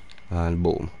 And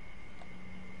boom.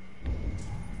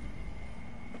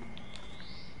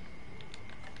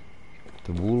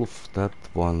 The wolf, that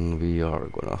one we are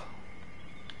gonna...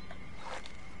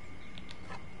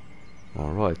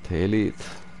 Alright, elite.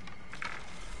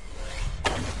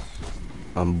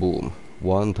 And boom,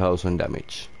 1000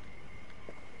 damage.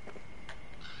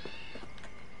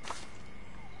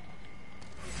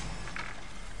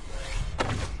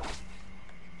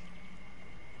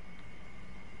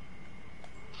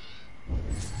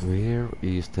 Where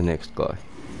is the next guy?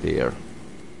 There.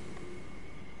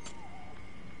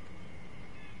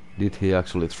 Did he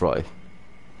actually try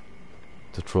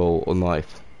to throw a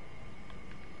knife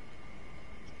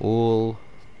all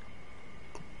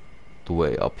the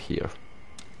way up here?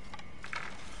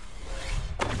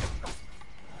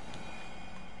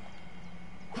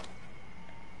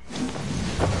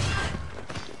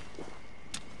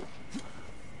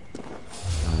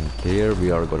 And here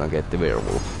we are gonna get the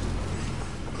werewolf.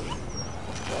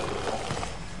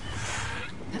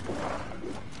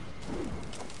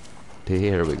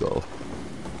 Here we go.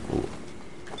 Ooh.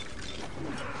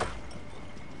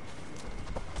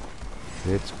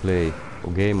 Let's play a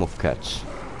game of catch.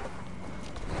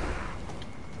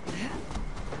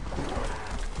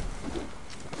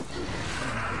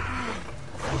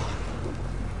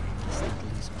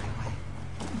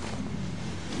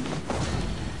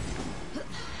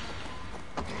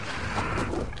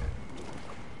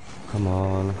 Come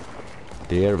on.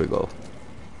 There we go.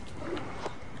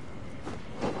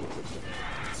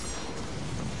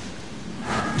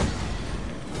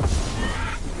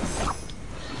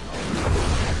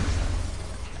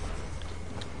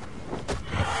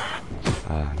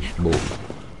 And boom.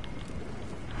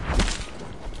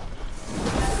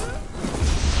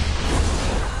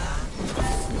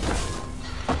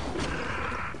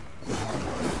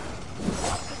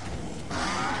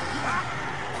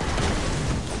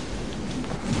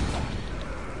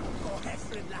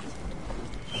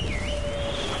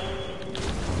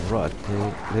 Right,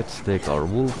 let's take our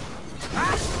wolf.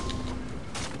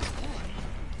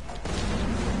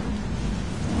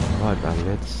 Right, and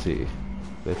let's see.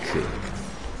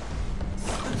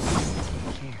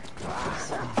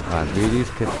 And we did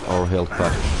get our health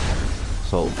back.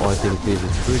 So I think this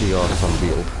is pretty awesome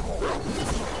build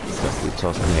that we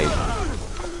just made.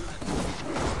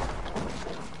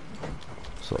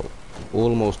 So,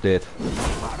 almost dead.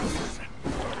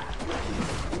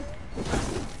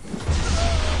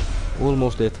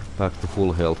 Almost dead, back to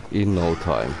full health in no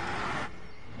time.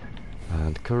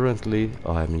 And currently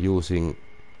I'm using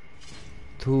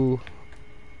 2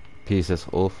 pieces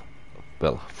of,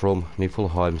 well, from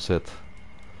Niflheim set,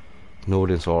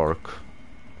 Nordin's Ark,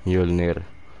 Mjolnir,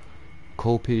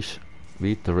 Copish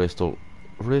with the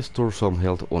restore some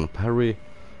health on parry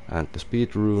and the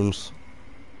speed runes,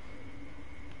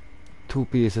 2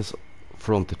 pieces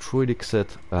from the Druidic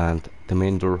set and the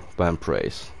Mentor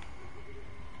Vampires.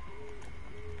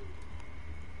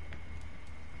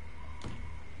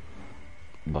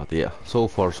 But yeah, so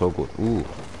far so good. Ooh,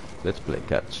 let's play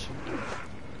catch.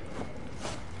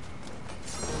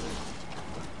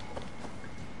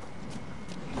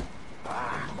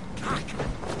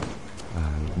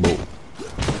 And boom.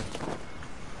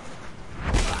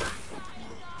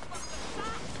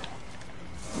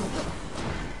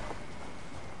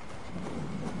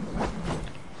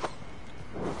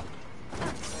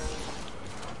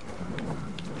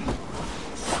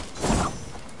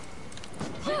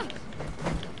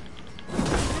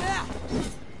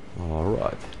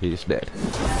 Alright, he's dead.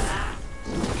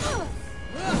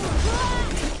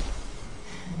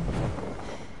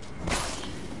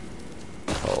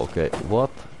 Okay,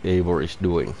 what Eivor is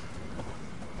doing?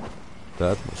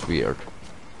 That was weird.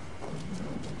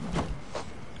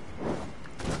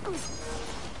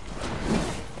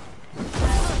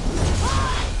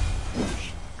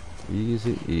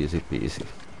 Easy, easy peasy.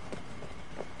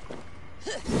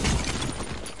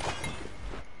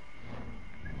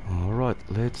 Alright,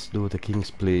 let's do the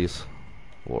king's pleas,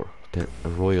 or the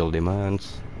royal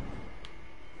demands.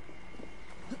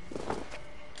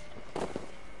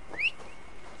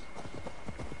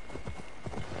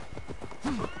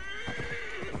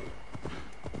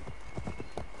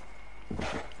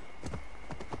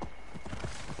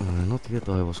 Not yet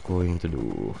I was going to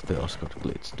do the Asgard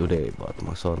Blitz today, but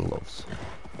my son loves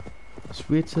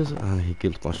switches and he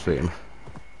killed my stream.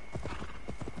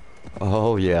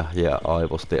 Oh yeah, I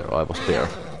was there.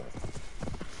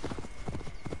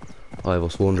 I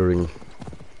was wondering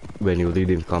when you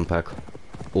didn't come back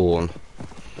on.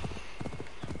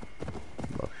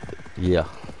 But yeah,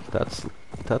 that's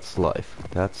life.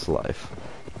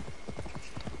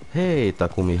 Hey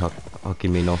Takumi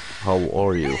Hakimino, how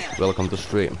are you? Welcome to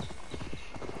stream.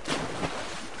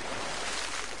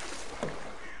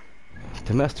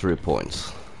 The mastery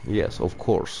points. Yes, of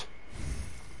course.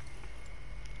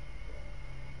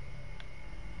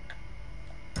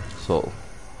 So,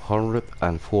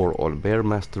 104 on bear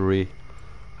mastery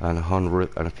and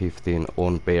 115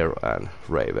 on bear and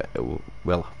raven.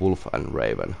 Well, wolf and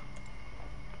raven.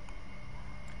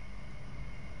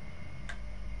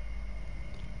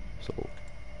 So,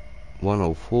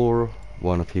 104,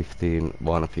 115,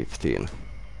 115.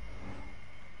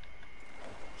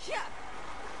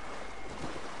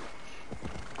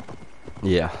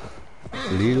 Yeah,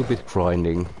 a little bit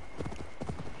grinding,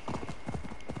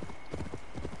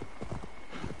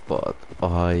 but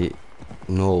I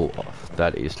know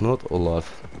that is not a lot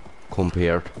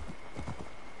compared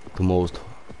to most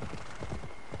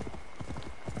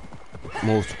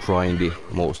grindy,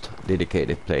 most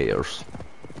dedicated players.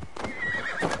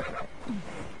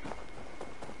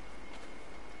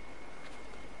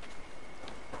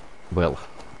 Well,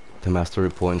 the mastery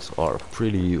points are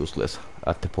pretty useless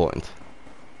at the point.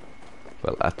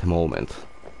 Well, at the moment.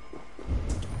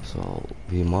 So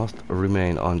we must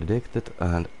remain undetected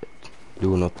and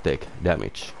do not take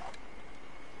damage.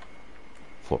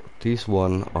 For this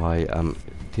one I am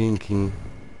thinking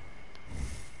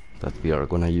that we are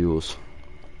gonna use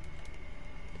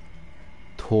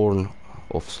Thorn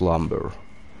of Slumber.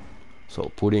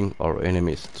 So putting our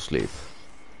enemies to sleep.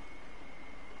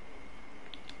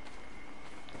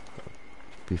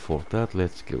 Before that,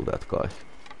 let's kill that guy.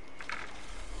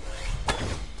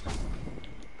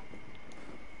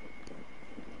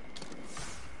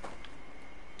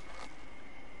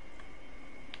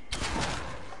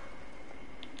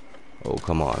 Oh,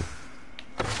 come on.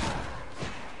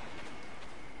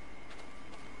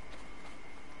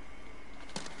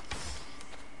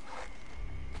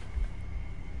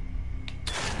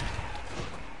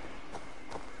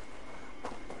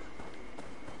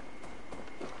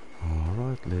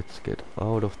 Alright, let's get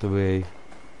out of the way.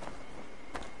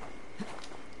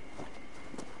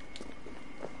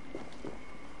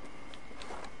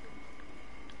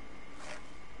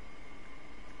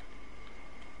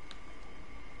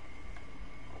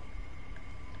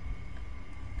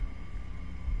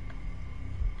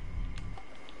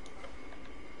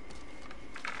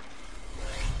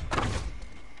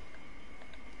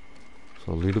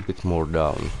 So a little bit more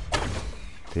down.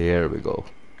 There we go.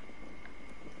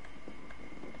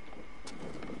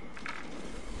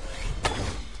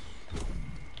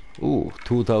 Ooh,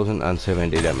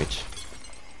 2070 damage.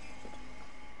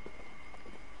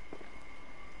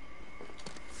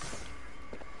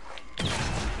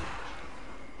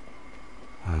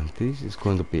 And this is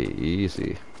going to be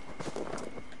easy.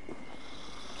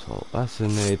 So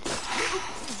assassinate.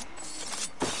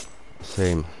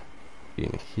 Same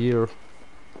in here.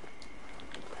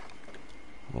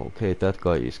 Okay, that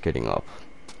guy is getting up.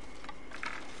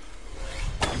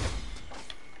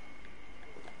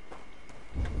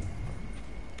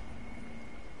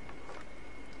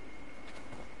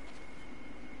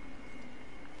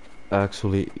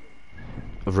 Actually,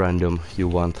 random, you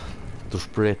want to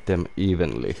spread them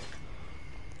evenly.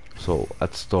 So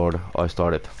at start I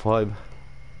started 5,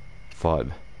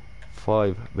 5,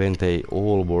 5. When they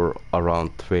all were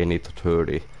around 20 to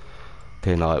 30,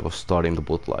 then I was starting to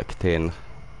put like 10,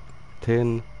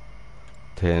 10,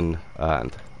 10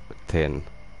 and 10,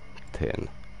 10,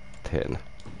 10.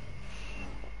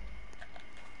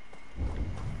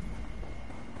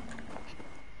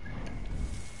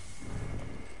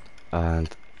 And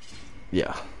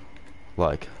yeah,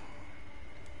 like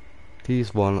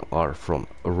these one are from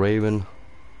a Raven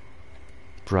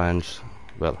branch.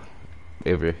 Well,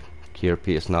 every gear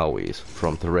piece now is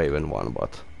from the Raven one,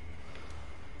 but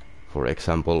for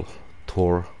example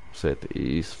Thor set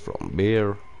is from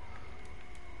Bear,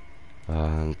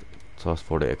 and just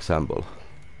for the example,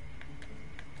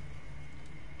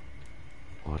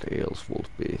 what else would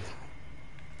be?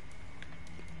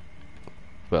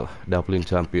 Well, Dublin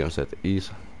Champion set is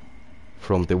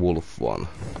from the Wolf one.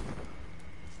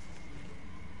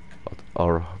 But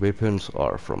our weapons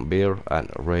are from Bear and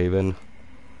Raven.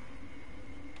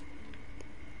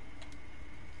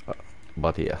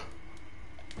 But yeah.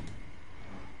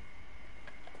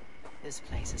 This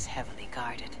place is heavily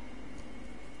guarded.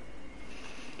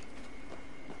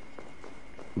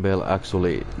 Well,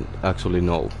 actually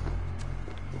no.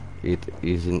 It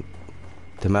isn't.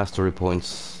 The mastery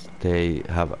points, they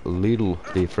have a little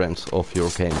difference of your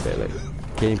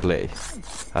gameplay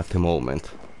at the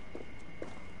moment.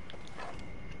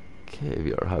 Okay,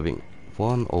 we are having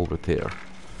one over there.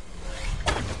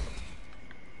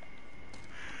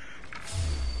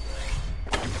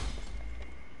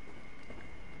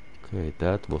 Okay,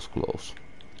 that was close.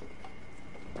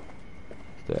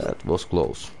 That was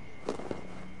close.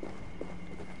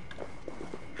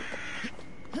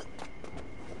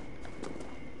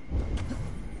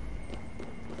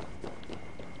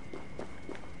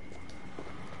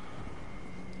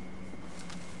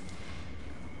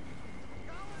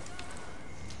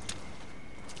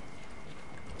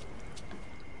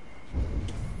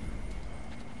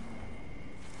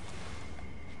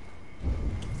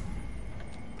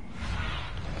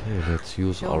 Okay, let's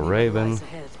use our Raven.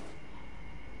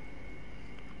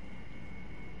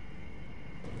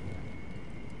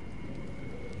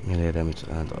 Melee damage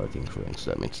and I think range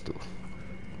damage too.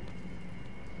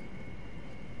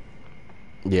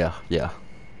 Yeah.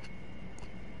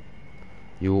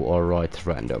 You are right,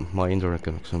 random. My internet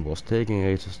connection was taking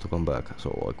ages to come back,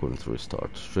 so I couldn't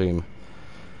restart stream.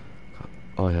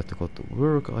 I had to go to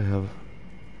work. I have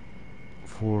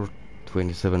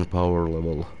 427 power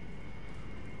level.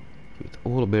 with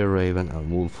all bear, raven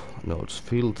and wolf nodes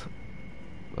filled,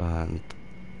 and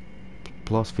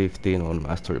plus 15 on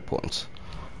mastery points.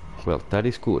 Well, that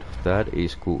is good. That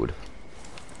is good.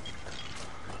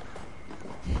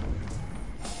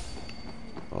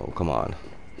 Oh, come on.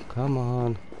 Come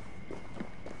on.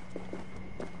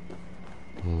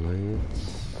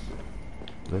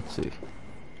 Let's see.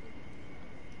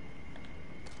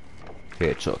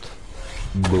 Headshot.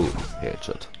 Boom.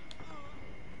 Headshot.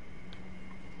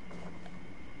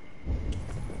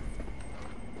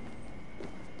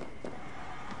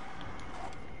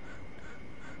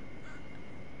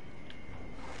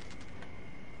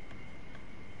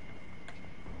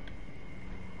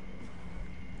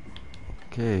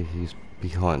 Okay, he's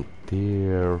behind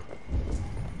there.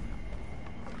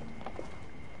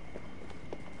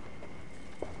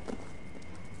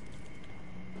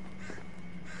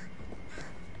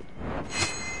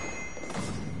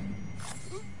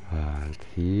 And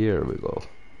here we go.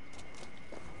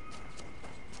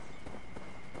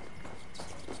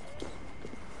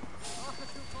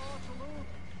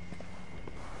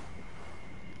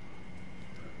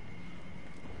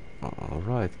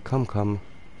 Alright, come.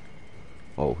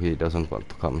 Oh, he doesn't want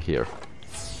to come here.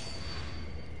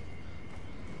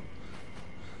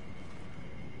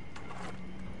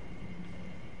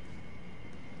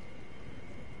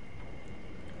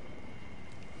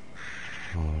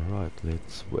 Alright,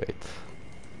 let's wait.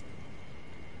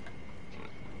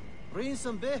 Bring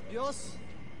some bit, Bjos.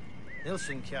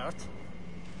 Nilsson kjart.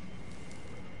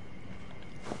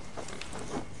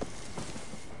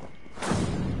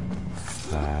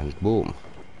 And boom.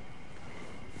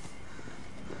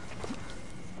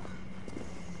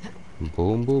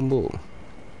 Boom, boom, boom.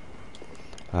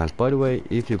 And by the way,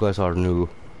 if you guys are new,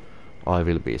 I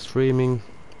will be streaming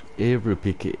every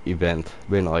big event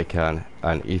when I can,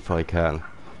 and if I can,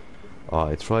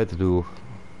 I try to do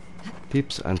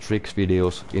tips and tricks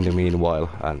videos in the meanwhile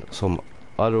and some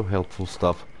other helpful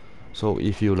stuff. So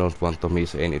if you don't want to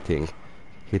miss anything,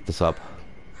 hit the sub,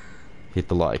 hit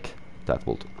the like. That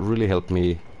would really help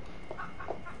me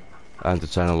and the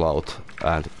channel out,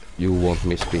 and you won't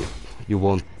miss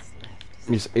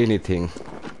anything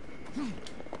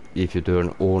if you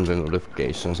turn on the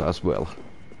notifications as well.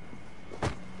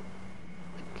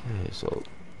 Okay, so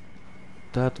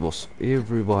that was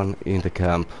everyone in the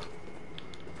camp.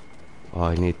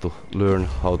 I need to learn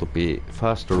how to be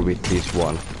faster with this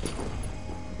one,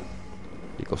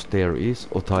 because there is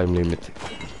a time limit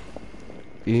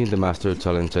in the master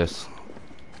challenges,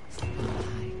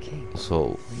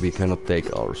 so we cannot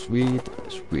take our sweet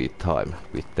time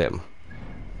with them.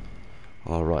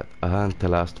 Alright, and the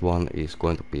last one is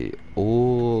going to be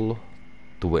all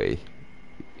the way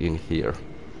in here.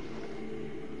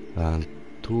 And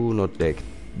do not take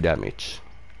damage.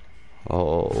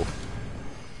 Oh,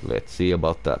 let's see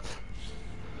about that.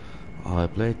 I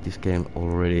played this game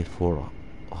already for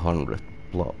 100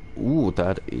 plus. Ooh,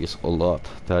 that is a lot.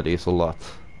 That is a lot.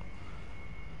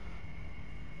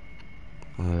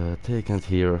 They can't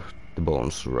hear the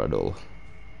bones rattle.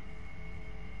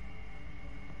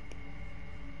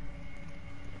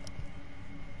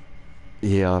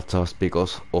 Yeah, just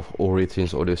because of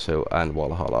Origins, Odyssey and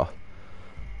Valhalla.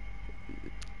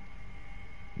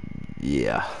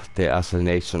 Yeah, the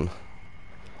assassination,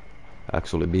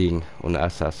 actually being an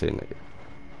assassin,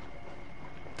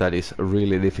 that is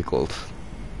really difficult.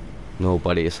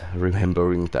 Nobody is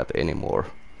remembering that anymore.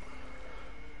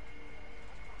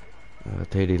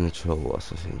 They didn't show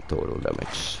assassin total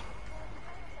damage.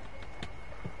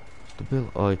 The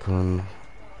bell icon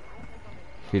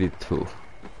hit it too.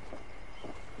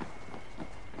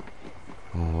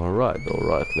 Alright,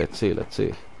 let's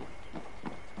see.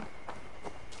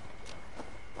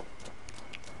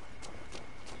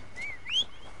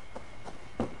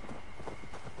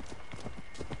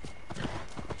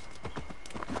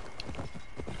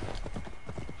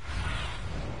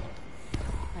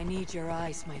 I need your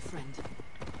eyes, my friend.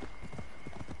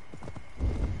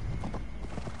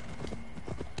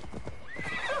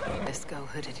 Let's go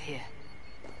hooded here.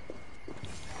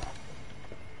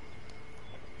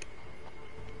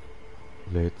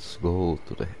 Let's go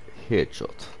to the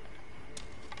headshot.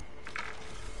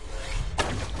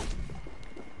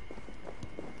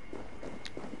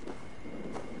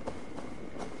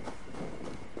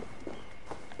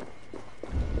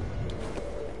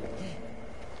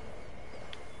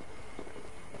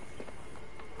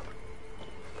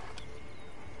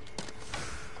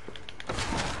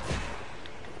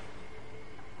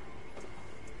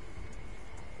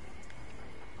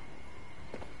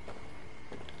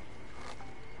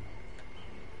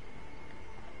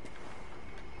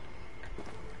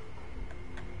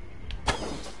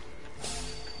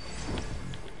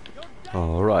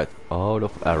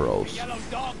 arrows. Yellow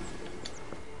dog.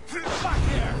 Back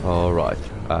here. Alright,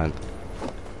 and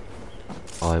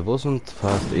I wasn't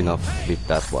fast enough with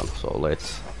that one, so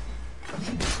let's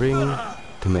bring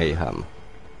the mayhem.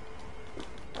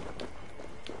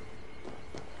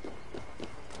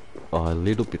 A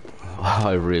little bit.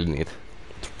 I really need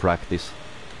to practice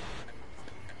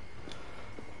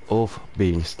of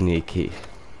being sneaky.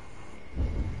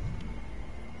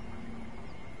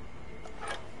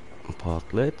 But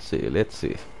let's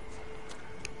see.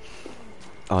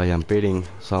 I am betting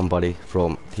somebody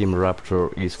from Team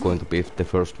Raptor is going to be the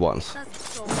first ones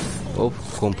of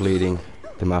completing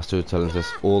the master challenges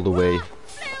all the way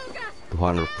to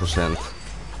 100%.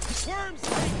 Worms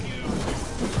take you.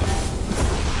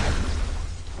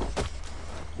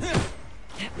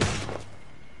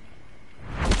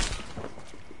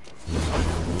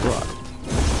 Right.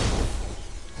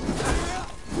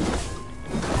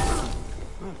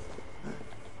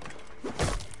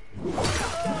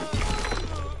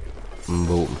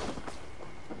 Boom.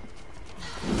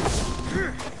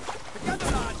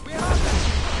 Together, lads, we have it.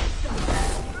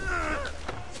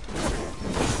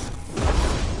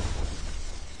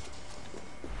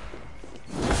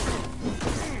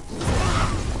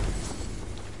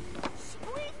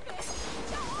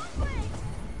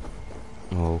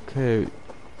 Okay.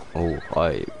 Oh,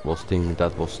 I was thinking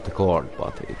that was the guard,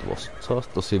 but it was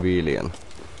just a civilian.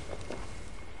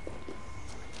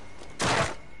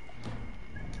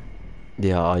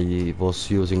 Yeah, I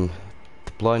was using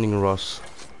the blinding rush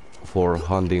for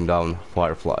hunting down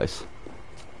fireflies.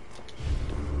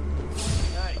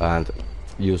 And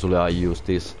usually I use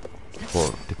this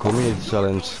for the community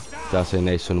challenge, the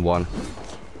Assassination one,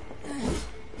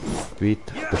 with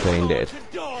the Pain Dead.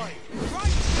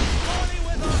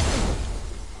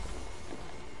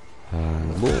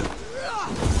 And boom.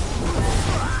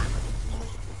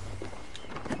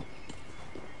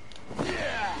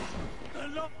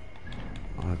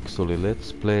 Actually,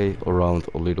 let's play around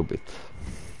a little bit,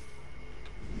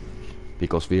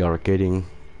 because we are getting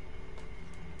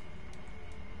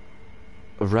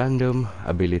random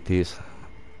abilities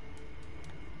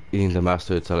in the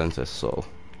master challenges. So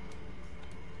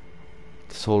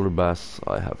the Solar Bass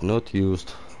I have not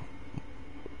used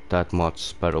that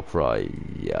much. Battle Cry,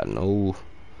 yeah, no.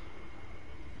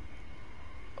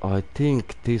 I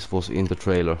think this was in the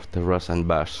trailer, the Rush and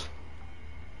Bash.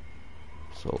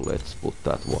 So let's put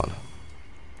that one.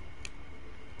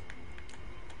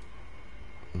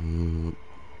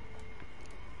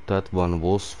 That one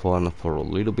was fun for a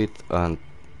little bit, and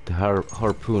the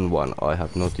harpoon one I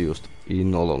have not used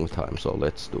in a long time, so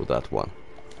let's do that one.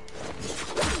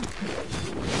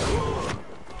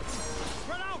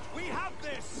 Run out, we have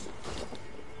this.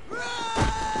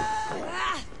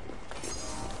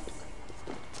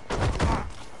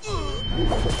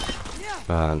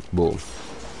 And boom.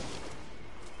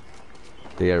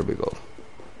 There we go.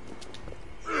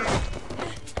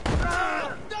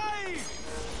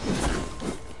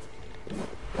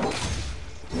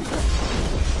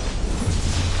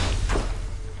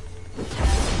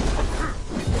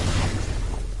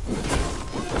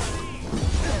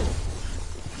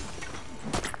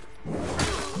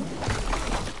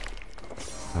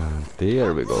 And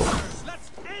there we go.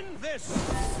 Let's end this.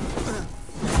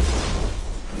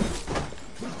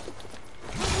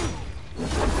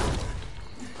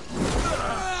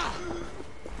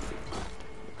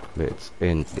 Let's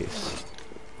end this.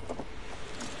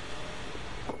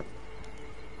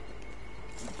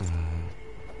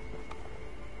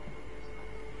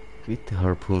 With the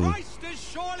harpoon. Christ is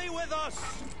surely with us.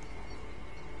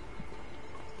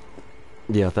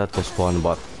 Yeah, that was fun,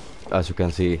 but as you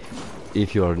can see,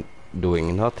 if you are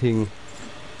doing nothing,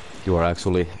 you are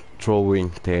actually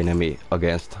throwing the enemy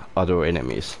against other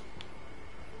enemies.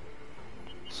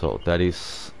 So that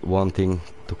is one thing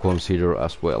to consider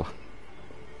as well.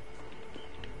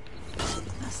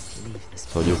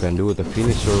 So you can do the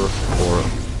finisher, or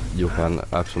you can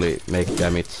actually make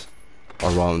damage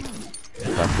around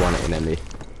that one enemy.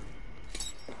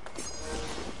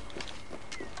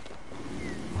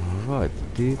 Alright,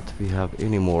 did we have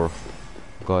any more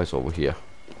guys over here?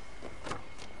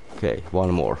 Okay,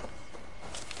 one more.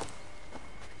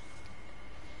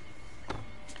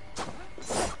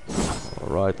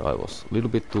 Alright, I was a little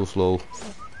bit too slow.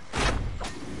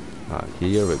 And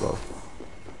here we go.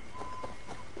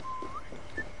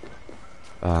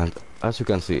 And as you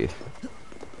can see,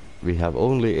 we have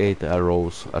only 8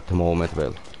 arrows at the moment.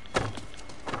 Well,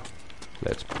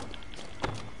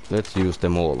 let's use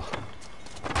them all.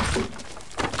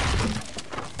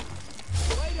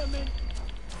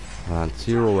 And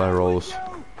 0 arrows.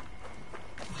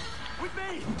 With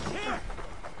me. Here.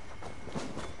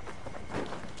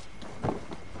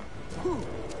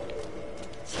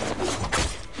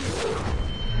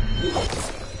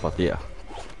 But yeah,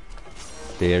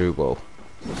 there you go.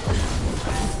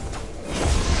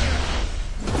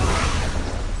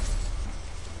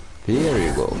 There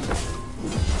you go.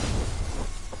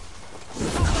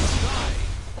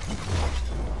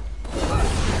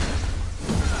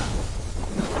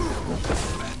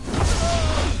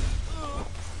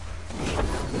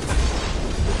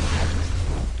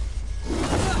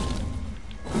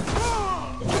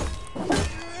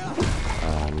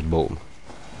 And boom.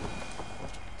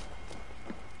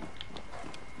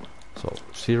 So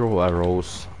 0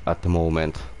 arrows at the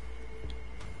moment.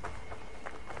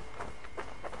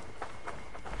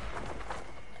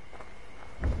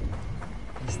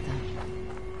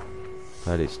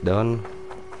 That is done.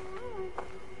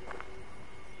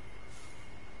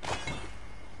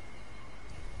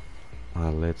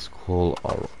 And let's call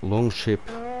our longship.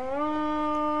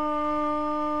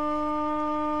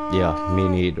 Yeah, me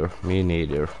neither, me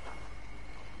neither.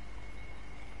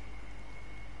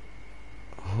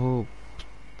 Oh,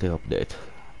 the update.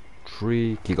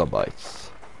 3 gigabytes.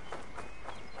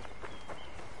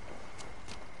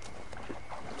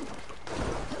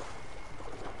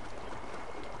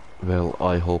 Well,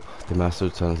 I hope the master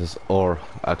chances are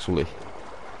actually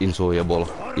enjoyable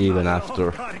even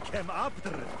after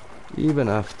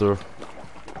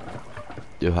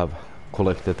you have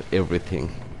collected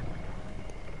everything.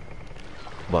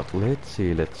 But let's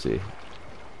see.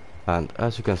 And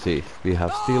as you can see, we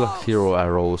have still 0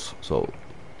 arrows, so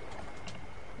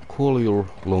call your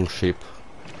longship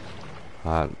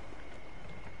and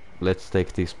let's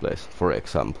take this place for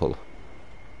example.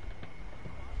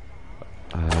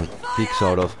 And kicks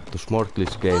out of the Smart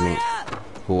Glitch Gaming,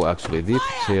 who actually did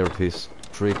share this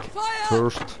trick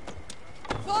first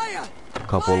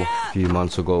few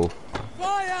months ago.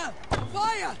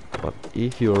 But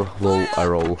if you're low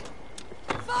arrow,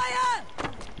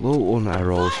 low on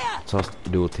arrows, just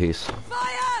do this.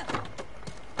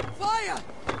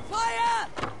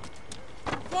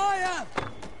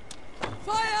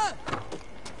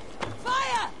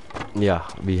 Yeah,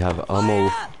 we have ammo,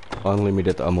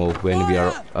 unlimited ammo when we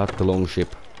are at the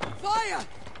longship.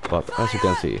 But as you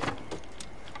can see,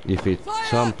 if we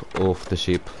jump off the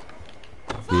ship,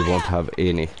 we won't have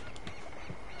any.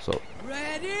 So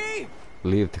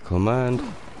leave the command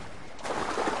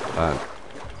and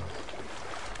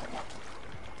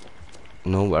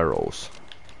no arrows.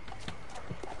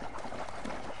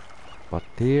 But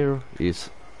there is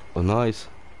a nice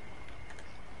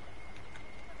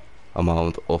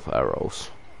amount of arrows.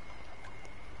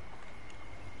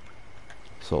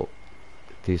 So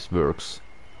this works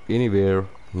anywhere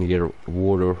near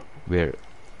water where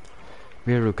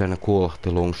you can call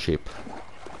the longship.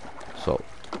 So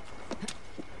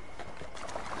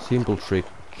simple trick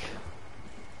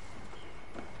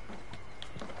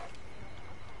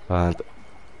and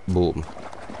boom,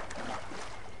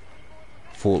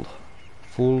 full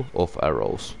of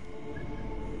arrows.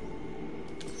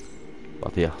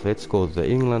 But yeah, let's go to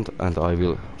England and I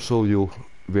will show you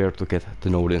where to get the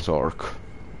Nodin's Ark.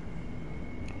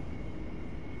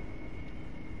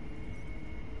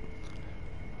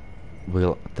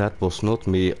 Well, that was not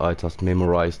me, I just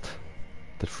memorized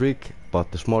the trick,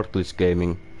 but the Smart Glitch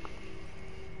Gaming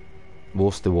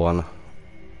was the one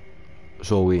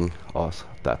showing us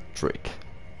that trick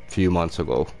a few months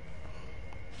ago.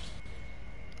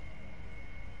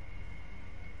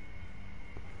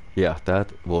 Yeah,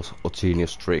 that was a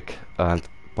genius trick. And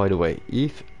by the way,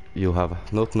 if you have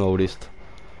not noticed,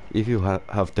 if you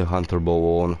have the hunter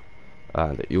bow on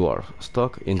and you are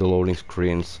stuck in the loading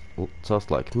screens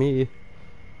just like me,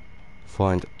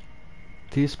 find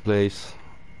this place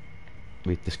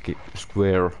with the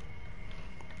square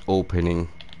opening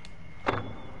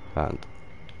and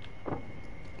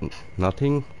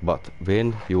nothing, but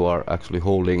when you are actually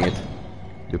holding it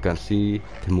you can see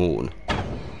the moon.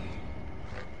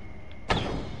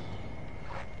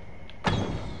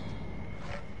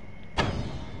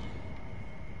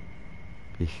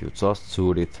 If you just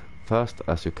shoot it fast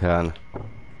as you can,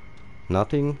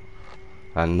 nothing,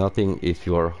 and nothing if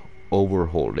you are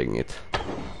overholding it.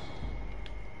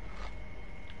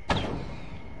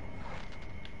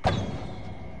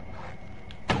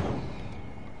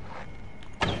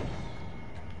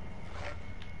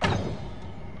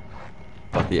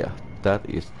 But yeah, that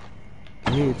is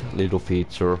a neat little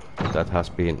feature that has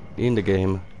been in the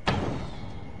game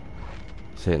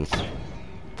since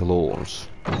the launch.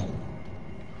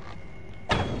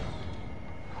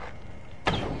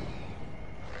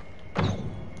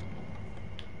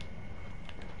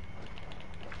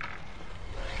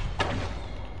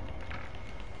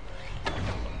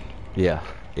 Yeah,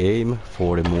 aim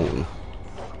for the moon.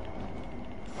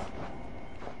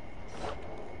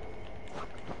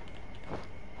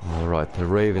 the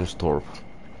Ravenstorp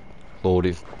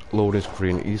loading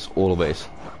screen is always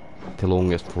the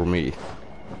longest for me.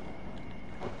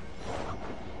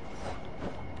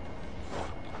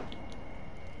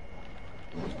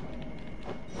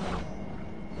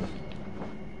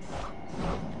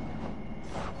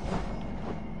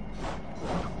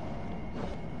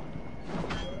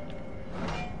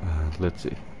 Let's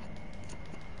see.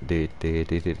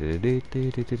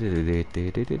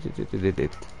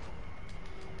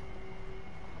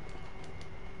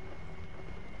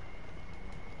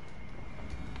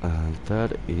 And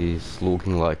that is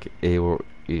looking like Eivor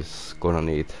is gonna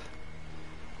need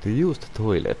to use the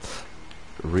toilet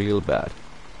real bad.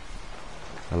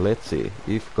 And let's see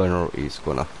if Gunnar is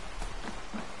gonna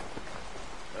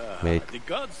make... The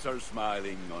gods are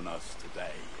smiling on us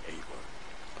today,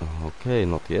 Eivor. Okay,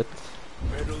 not yet.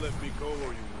 Better let me go or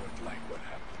you won't like what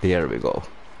happened. There we go.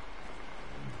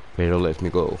 Better let me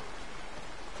go.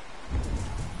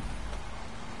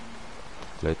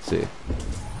 Let's see.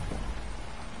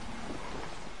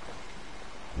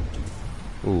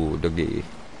 Ooh, doggy.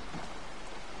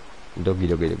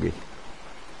 Doggy.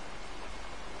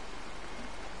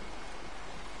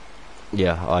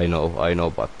 Yeah, I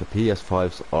know, but the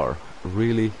PS5s are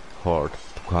really hard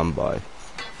to come by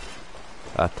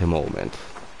at the moment.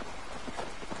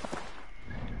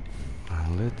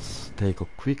 Let's take a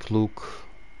quick look.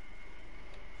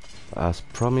 As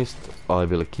promised, I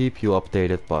will keep you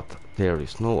updated, but there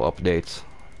is no updates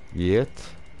yet.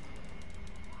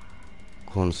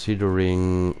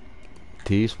 Considering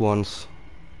these ones,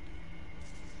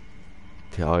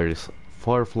 the Irish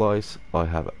Fireflies, I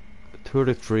have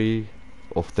 33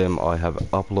 of them. I have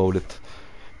uploaded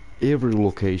every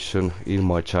location in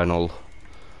my channel,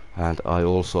 and I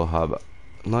also have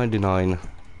 99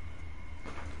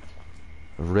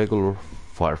 regular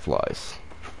Fireflies.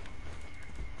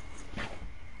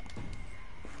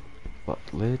 But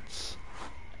let's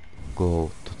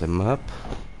go to the map,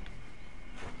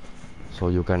 so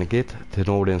you can get the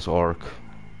Noden's Ark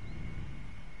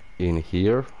in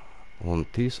here on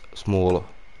this small,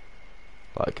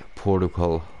 like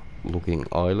Portugal looking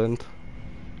island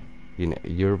in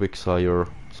Yervikshire.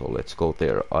 So let's go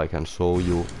there. I can show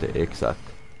you the exact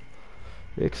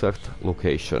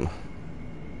location.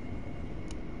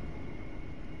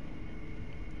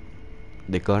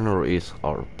 The gunner is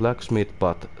our blacksmith,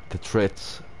 but the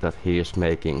threads that he is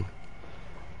making,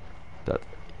 that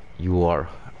you are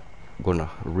gonna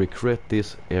regret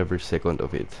this every second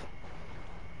of it.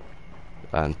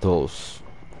 And those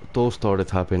started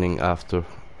happening after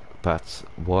patch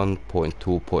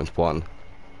 1.2.1,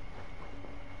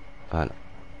 and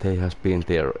they has been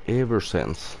there ever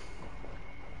since.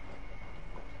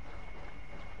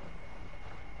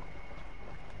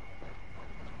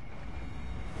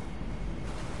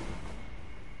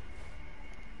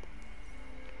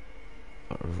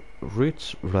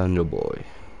 Rich random boy.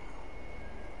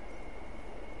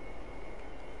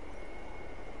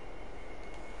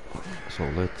 So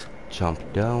let's jump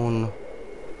down.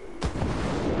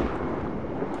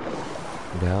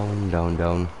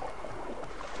 Down.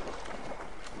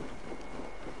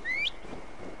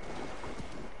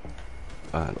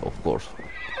 And of course,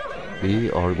 we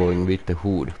are going with the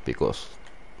hood because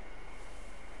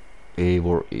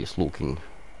Eivor is looking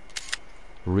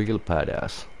real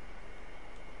badass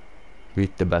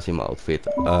with the Basim outfit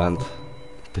and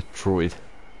the druid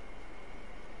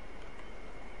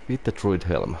with the druid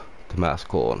helm, the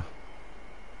mask on.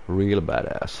 Real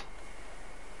badass.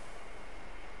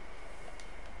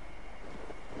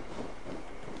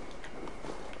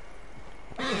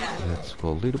 Let's go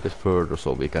a little bit further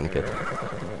so we can get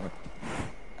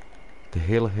the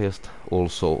Hellhest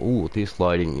also. Ooh, this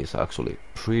lighting is actually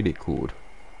pretty good.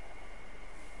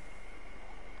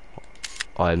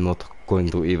 I'm not going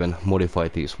to even modify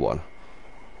this one.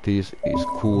 This is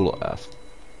cool as...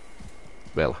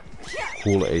 well,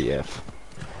 cool AF.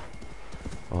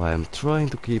 I am trying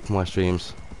to keep my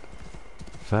streams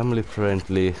family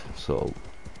friendly, so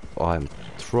I'm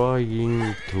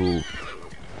trying to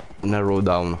narrow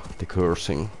down the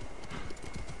cursing.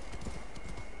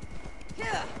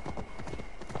 The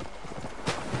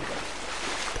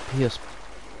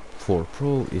PS4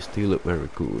 Pro is still very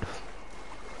good.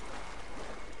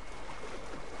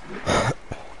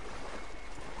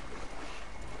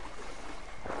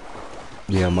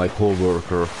 Yeah, my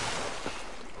co-worker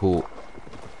who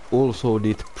also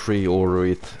did pre-order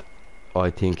it, I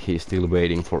think he's still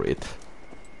waiting for it.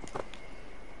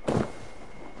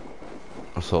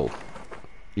 So,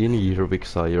 in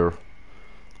Yervikshire,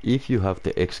 if you have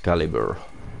the Excalibur,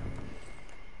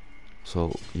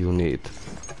 so you need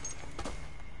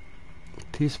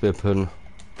this weapon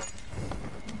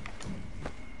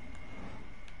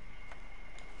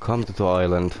come to the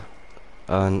island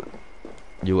and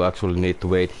you actually need to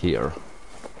wait here.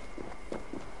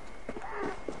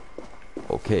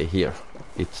 Okay, here.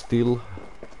 It's still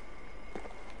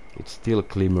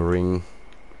glimmering.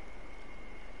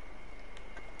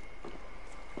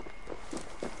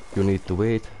 You need to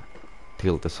wait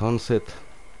till the sunset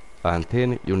and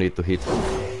then you need to hit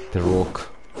the rock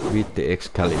with the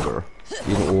Excalibur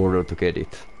in order to get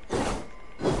it.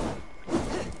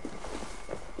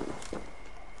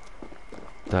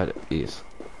 That is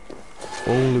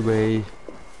only way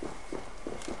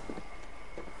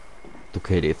to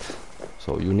get it.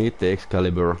 So you need the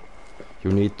Excalibur,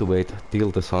 you need to wait till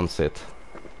the sunset,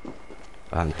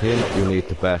 and then you need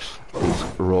to bash this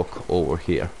rock over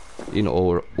here in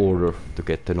order to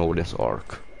get the Odin's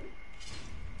Ark.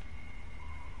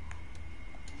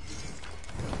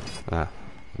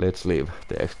 Let's leave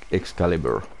the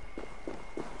Excalibur.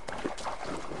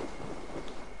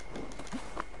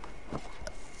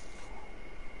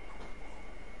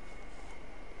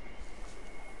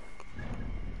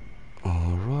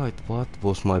 Alright, what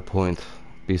was my point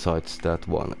besides that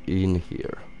one in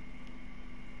here?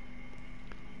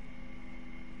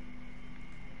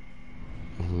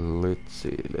 Let's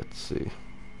see.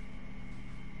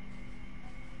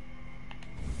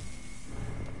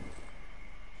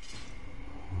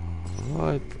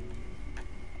 Alright.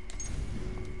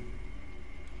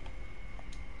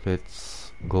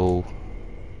 Let's go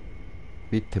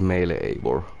with the melee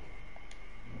Eivor.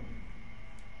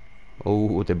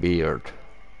 Oh, the beard.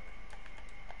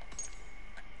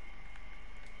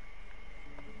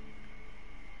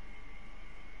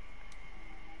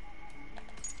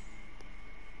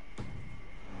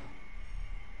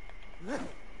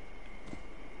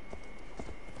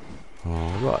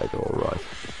 Alright.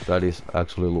 That is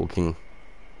actually looking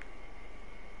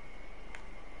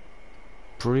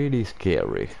pretty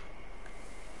scary.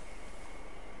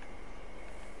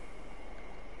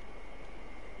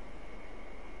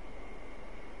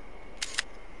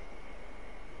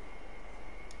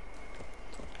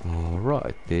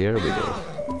 Alright, there we go.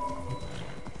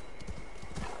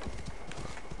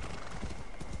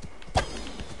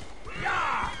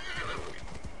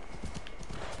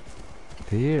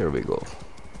 There we go.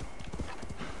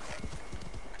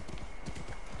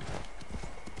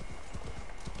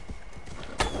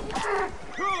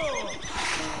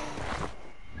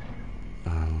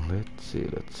 And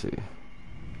let's see.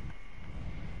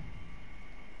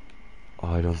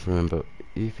 I don't remember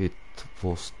if it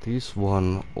was this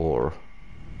one or...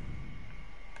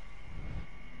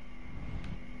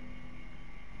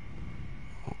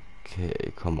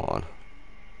 Okay, come on.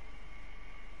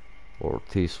 Or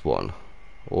this one.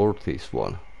 Or this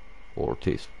one. Or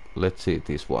this. Let's see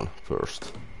this one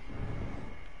first.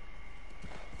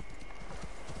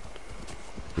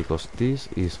 Because this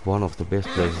is one of the best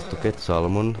places to get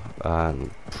salmon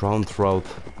and brown trout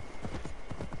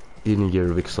in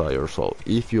Järvikshire. So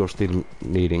if you're still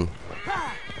needing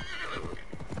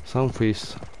some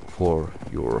fish for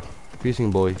your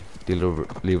fishing boy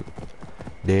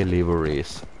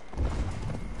deliveries.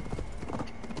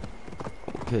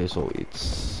 Okay, so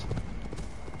it's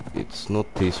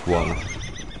not this one.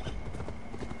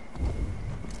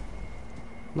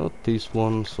 Not this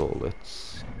one, so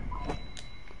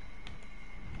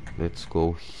let's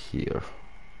go here.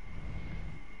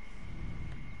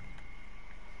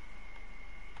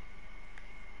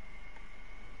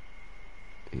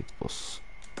 It was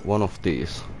one of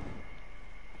these.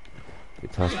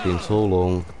 It has been so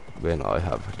long when I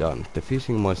have done the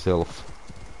fishing myself.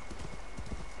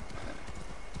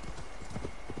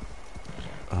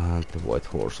 And the white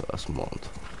horse as mount.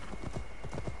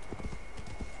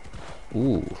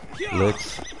 Ooh,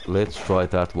 let's try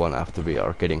that one after we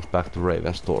are getting back to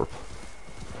Ravensthorpe.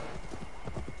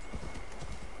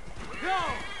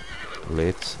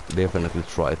 Let's definitely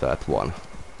try that one.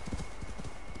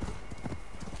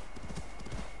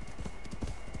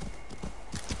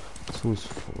 Choose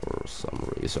for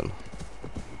some reason.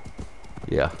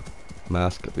 Yeah,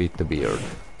 mask with the beard.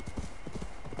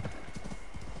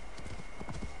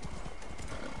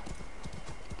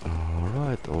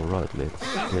 Alright,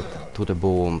 let's get to the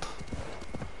bond.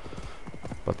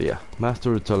 But yeah,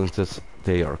 mastery challenges,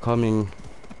 they are coming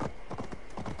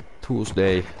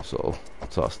Tuesday, so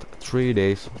just 3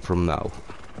 days from now.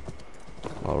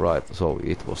 Alright, so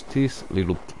it was this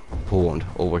little pond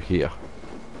over here.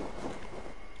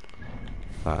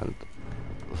 And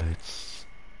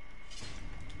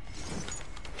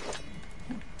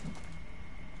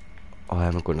I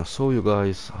am gonna show you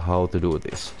guys how to do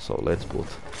this. So let's put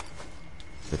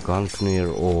the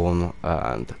Gungnir on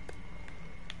and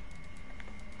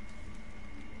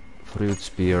brute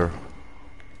spear.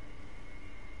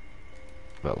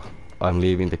 Well, I'm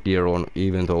leaving the gear on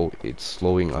even though it's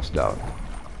slowing us down.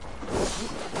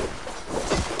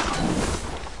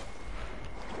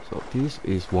 So this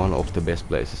is one of the best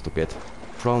places to get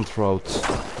brown trouts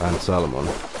and salmon,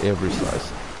 every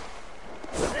size.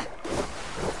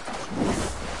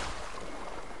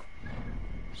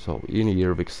 So in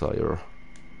Järvikshire,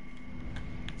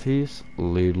 this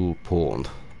little pond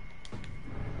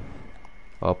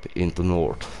up in the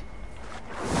north.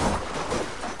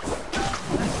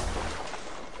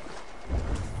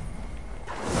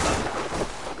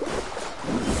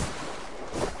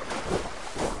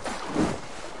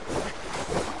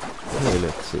 Okay,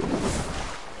 let's see.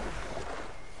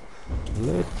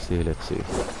 Let's see.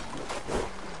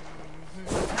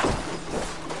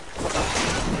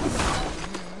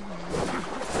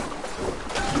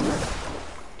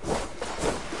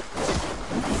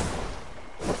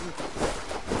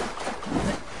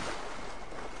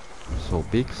 So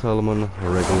big salmon,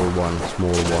 regular one,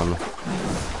 small one,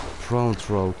 brown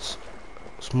trouts,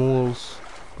 smalls,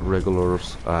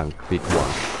 regulars and big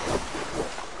one.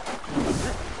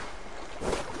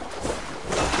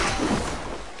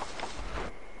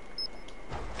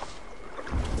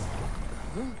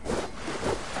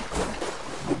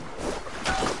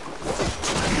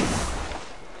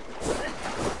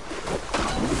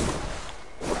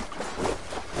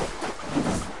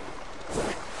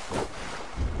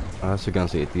 As you can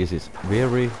see, this is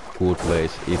very good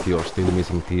place if you're still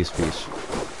missing these fish.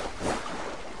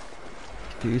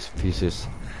 These fishes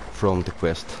from the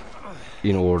quest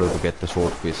in order to get the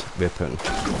swordfish weapon.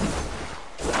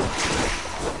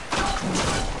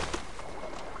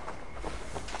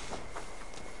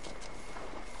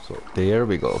 So there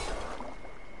we go.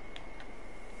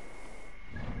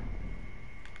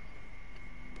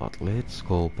 But let's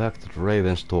go back to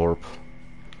Ravensthorpe.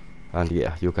 And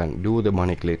yeah, you can do the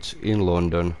money glitch in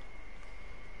London.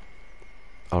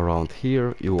 Around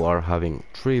here you are having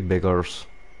 3 beggars.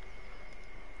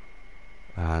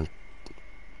 And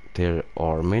there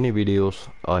are many videos.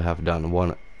 I have done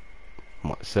one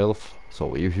myself.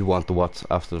 So if you want to watch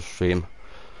after the stream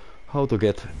how to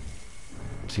get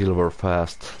silver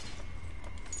fast,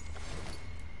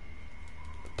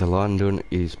 the London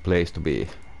is place to be.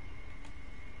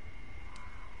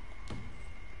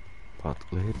 But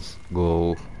let's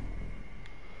go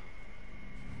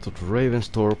to the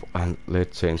Ravensthorpe and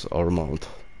let's change our mount.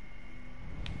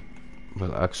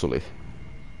 Well, actually,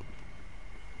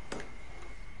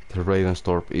 the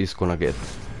Ravensthorpe is gonna get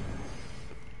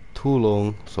too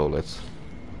long, so let's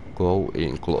go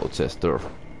in Gloucester.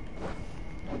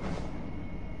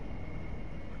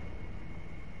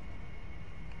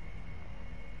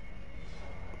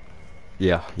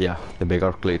 Yeah, the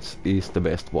beggar glitch is the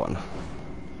best one.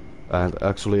 And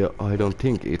actually I don't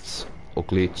think it's a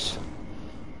glitch.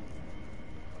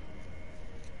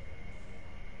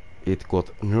 It got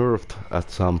nerfed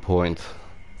at some point,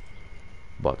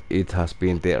 but it has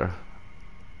been there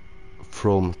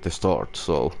from the start,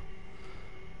 so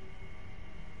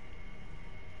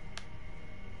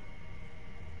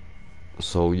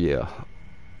yeah,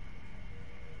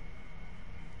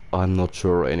 I'm not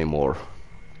sure anymore.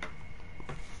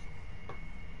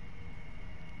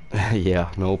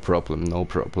 Yeah, no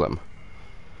problem.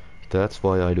 That's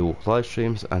why I do live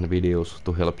streams and videos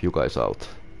to help you guys out.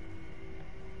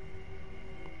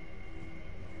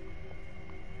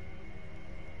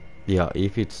 Yeah,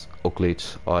 if it's a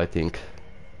glitch, I think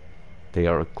they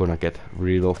are gonna get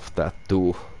rid of that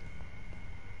too.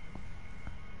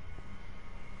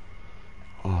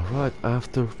 Alright,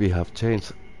 after we have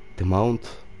changed the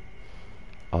mount,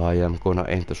 I am gonna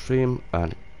end the stream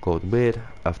and go to bed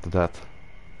after that.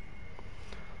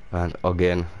 And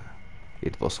again,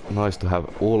 it was nice to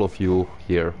have all of you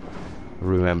here.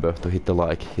 Remember to hit the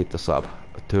like, hit the sub,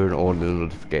 turn on the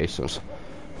notifications,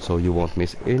 so you won't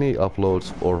miss any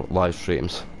uploads or live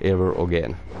streams ever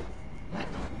again.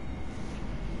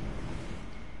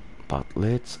 But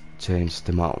let's change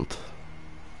the mount.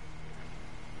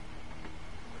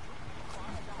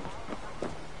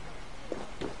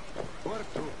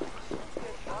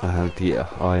 And yeah,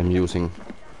 I am using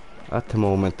at the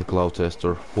moment the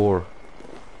Gloucester for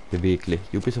the weekly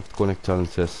Ubisoft Connect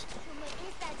challenges.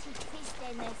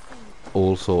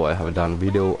 Also I have done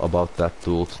video about that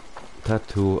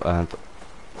too, and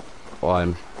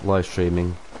I'm live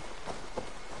streaming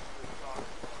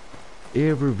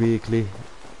every weekly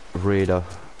Reda's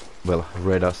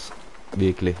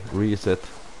weekly reset,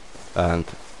 and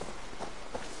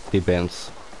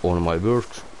depends on my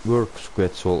work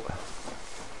schedule.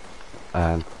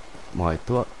 And my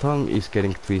tongue is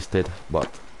getting twisted,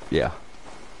 but yeah,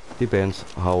 depends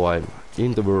how I'm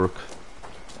into work,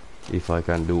 if I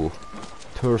can do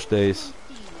Thursdays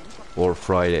or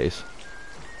Fridays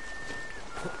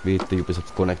with the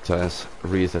Ubisoft Connect Challenge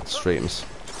reset streams.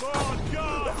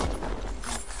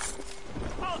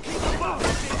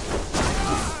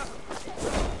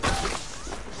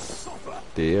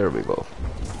 There we go.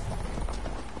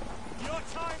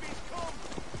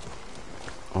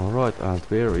 Alright, and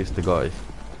where is the guy?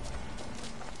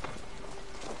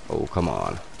 Oh, come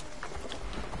on.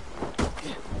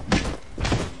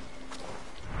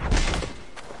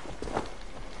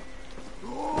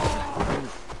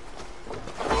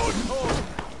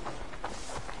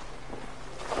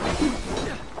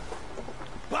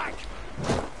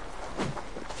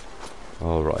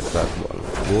 Alright, that one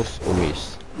was a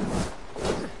miss.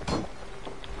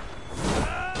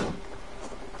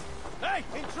 Hey,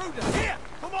 intruder, here!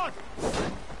 Come on!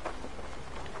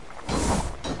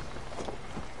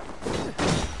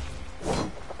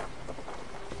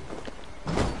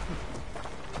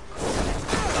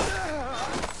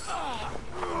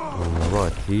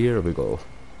 Alright, here we go.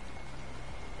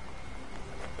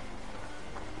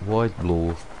 White,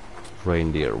 blue,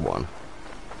 reindeer one.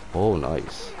 Oh,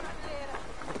 nice.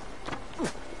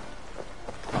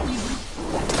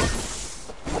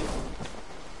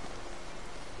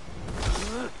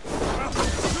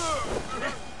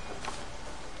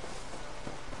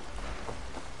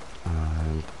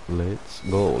 And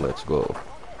let's go.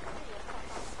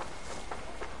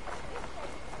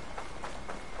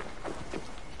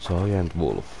 Giant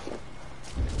wolf.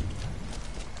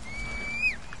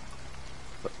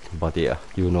 But yeah,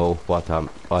 you know what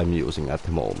I'm using at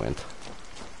the moment.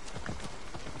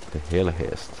 The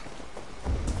Hellhest.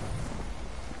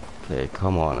 Okay,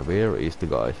 come on, where is the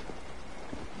guy?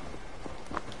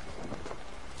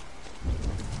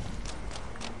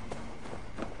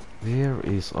 Where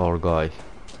is our guy?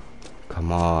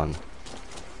 Come on.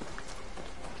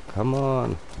 Come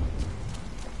on.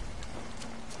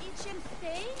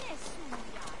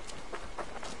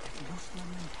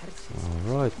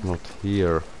 Alright, not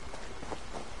here.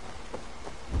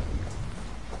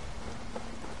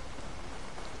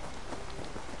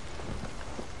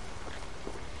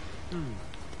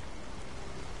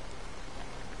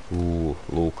 Ooh,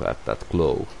 look at that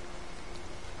glow.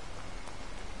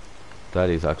 That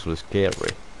is actually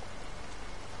scary.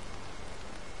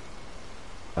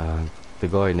 And the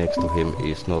guy next to him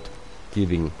is not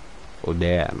giving a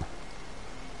damn.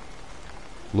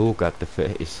 Look at the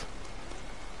face.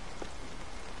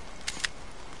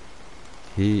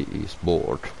 He is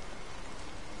bored.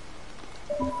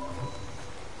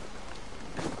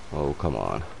 Oh, come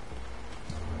on.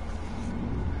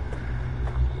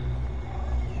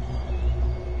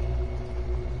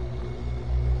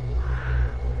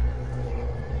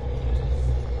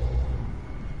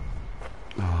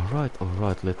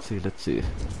 Alright, let's see.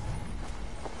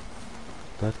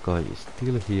 That guy is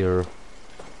still here.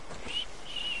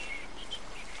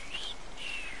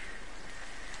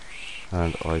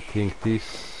 And I think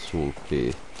this should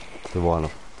be the one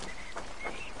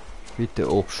with the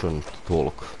option to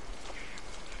talk.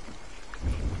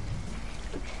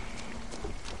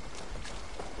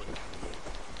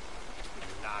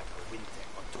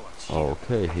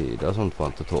 Okay, he doesn't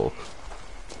want to talk.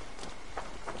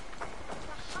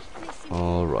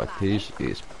 Alright, this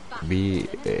is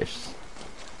BS.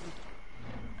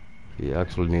 We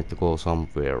actually need to go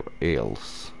somewhere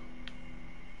else.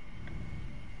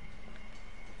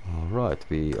 Alright,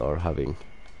 we are having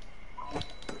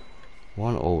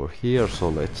one over here, so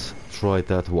let's try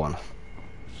that one.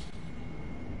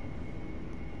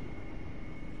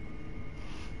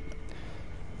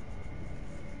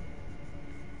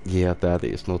 Yeah, that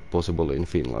is not possible in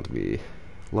Finland. We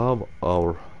love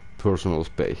our personal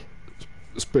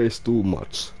space too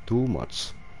much.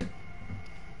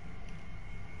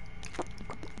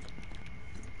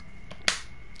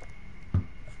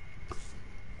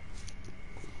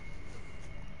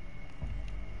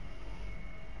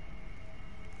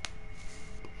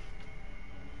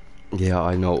 Yeah,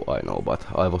 I know, but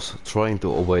I was trying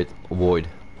to avoid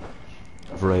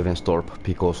Ravenstorp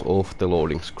because of the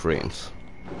loading screens.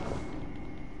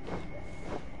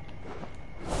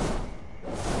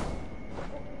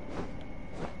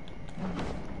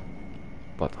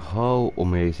 But how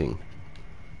amazing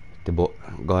the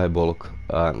Guy Bulk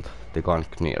and the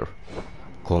Gungnir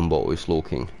combo is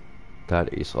looking.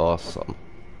 That is awesome.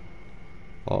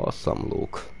 Awesome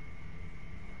look.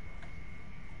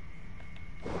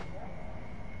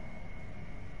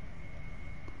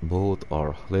 Both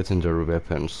are legendary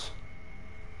weapons.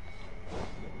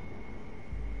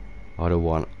 Other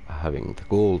one having the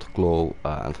gold glow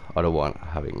and other one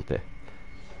having the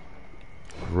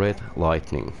red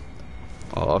lightning.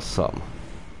 Awesome.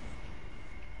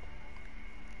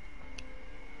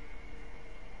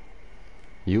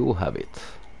 You have it.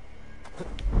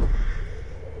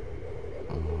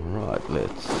 Alright,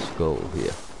 let's go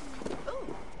here.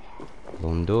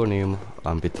 Londonium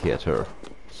Amphitheater.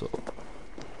 So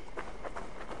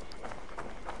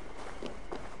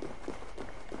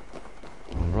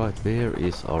alright, where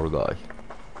is our guy?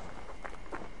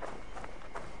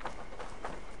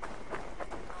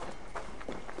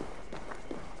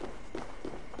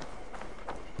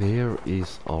 Where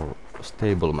is our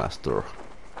stable master?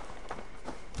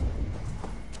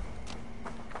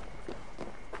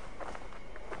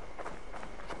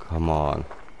 Come on.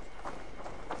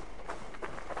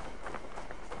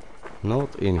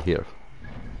 Not in here.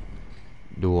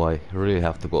 Do I really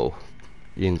have to go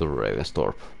into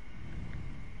Ravensthorpe?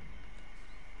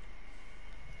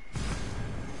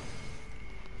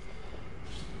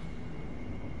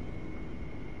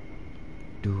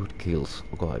 Dude kills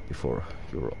a guy before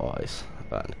your eyes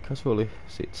and casually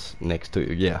sits next to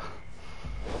you. Yeah.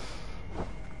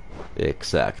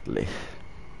 Exactly.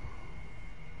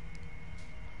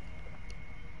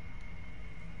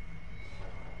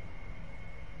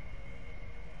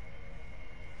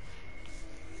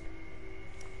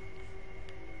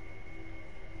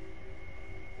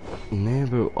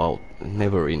 Never out,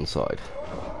 never inside.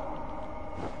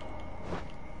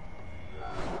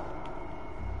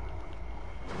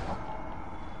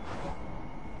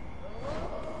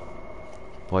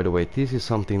 By the way, this is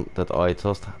something that I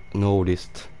just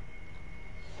noticed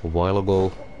a while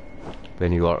ago.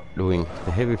 When you are doing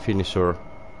the heavy finisher,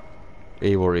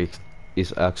 Eivor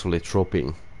is actually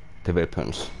dropping the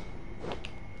weapons.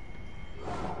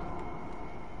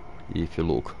 If you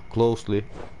look closely,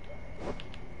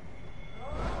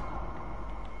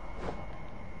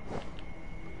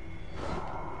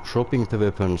 dropping the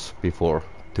weapons before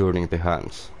turning the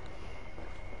hands.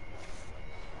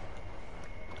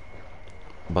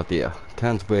 But yeah,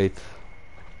 can't wait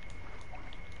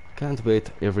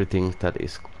everything that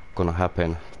is gonna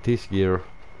happen this year.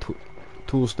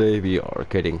 Tuesday we are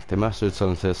getting the master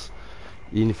challenges.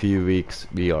 In few weeks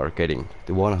we are getting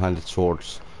the 100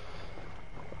 swords.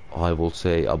 I will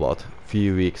say about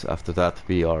few weeks after that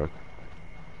we are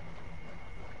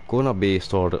gonna be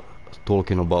start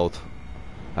talking about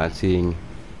and seeing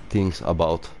things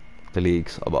about the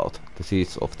leaks, about the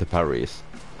Siege of the Paris.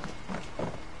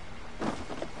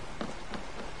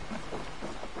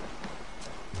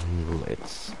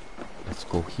 Let's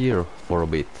go here for a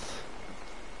bit.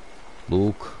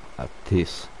 Look at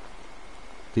this.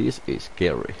 This is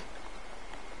scary.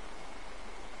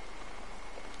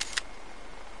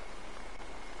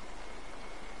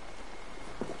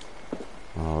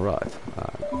 Alright,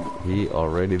 we are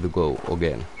ready to go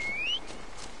again.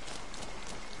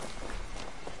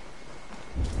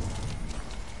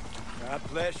 A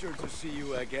pleasure to see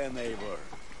you again, Eivor.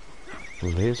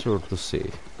 Pleasure to see.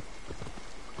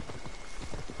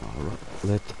 Alright,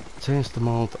 let's change the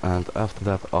mount, and after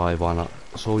that I wanna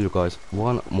show you guys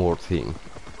one more thing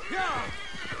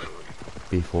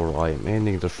before I am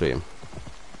ending the stream.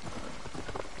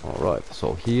 Alright,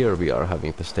 so here we are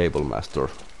having the stable master.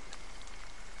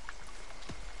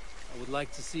 I would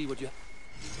like to see what you...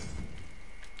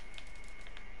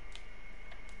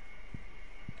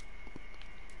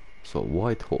 So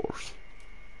white horse.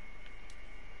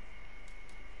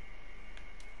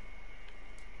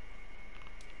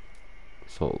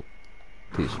 So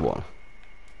this one.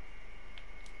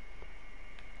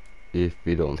 If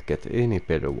we don't get any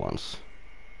better ones.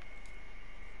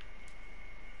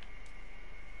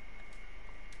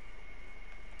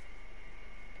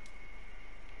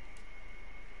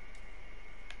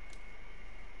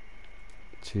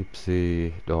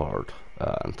 Gypsy, Dart,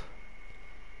 and...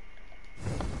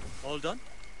 All done?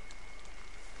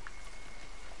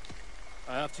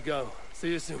 I have to go.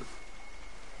 See you soon.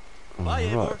 Bye,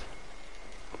 Eivor.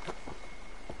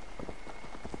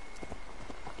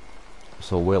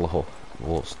 So Velho,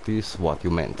 was this what you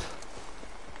meant?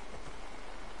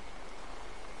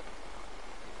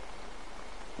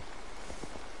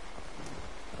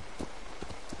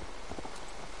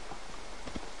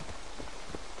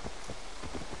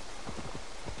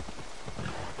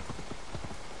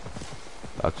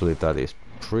 Actually, that is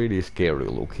pretty scary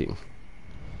looking.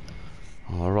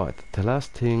 Alright, the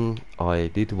last thing I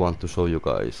did want to show you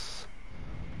guys.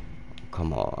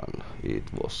 Come on, it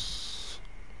was...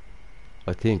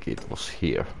 I think it was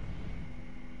here.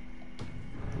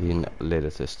 In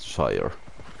Leicestershire.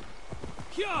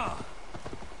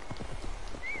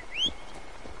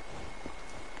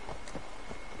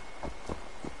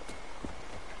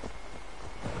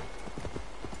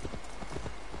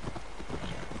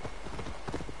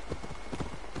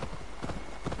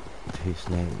 his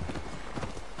name?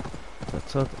 That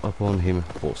shot upon him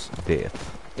was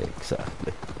death.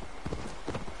 Exactly.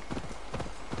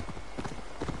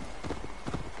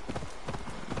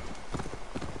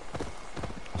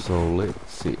 So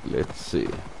let's see.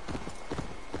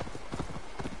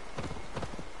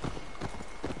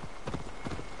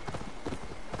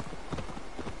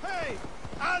 Hey,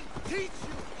 I'll teach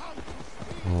you how to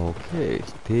steal. Okay,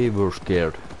 they were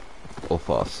scared of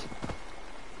us.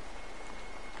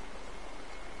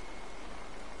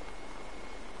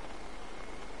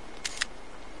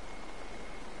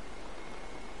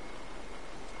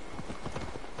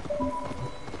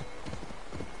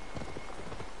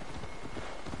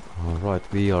 Alright,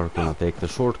 we are gonna take the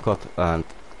shortcut and...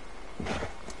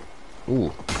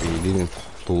 Ooh, we didn't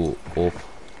flew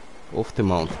off the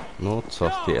mount, not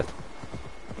just yet.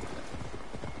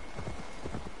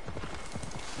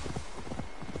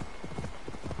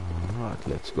 Alright,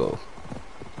 let's go.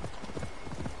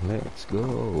 Let's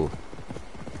go.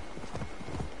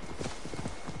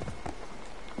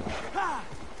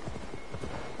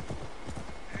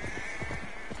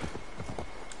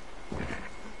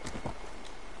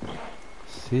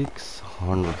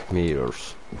 $600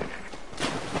 meters.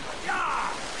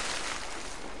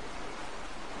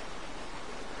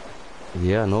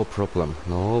 Yeah, no problem,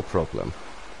 no problem.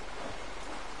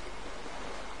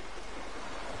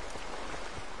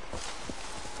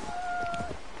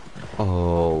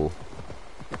 Oh,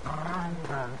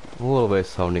 always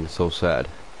sounding so sad.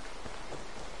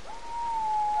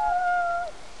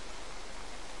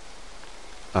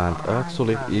 And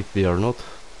actually, if we are not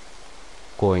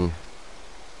going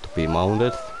to be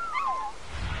mounted,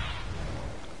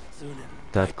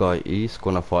 that guy is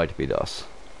gonna fight with us.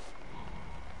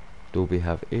 Do we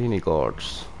have any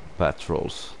guards,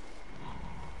 patrols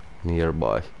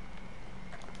nearby?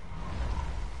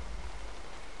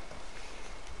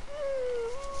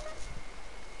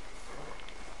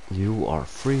 You are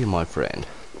free, my friend.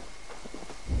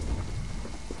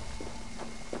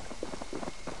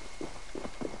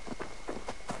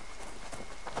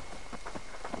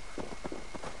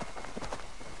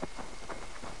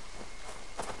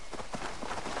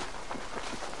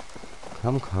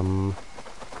 Come, come.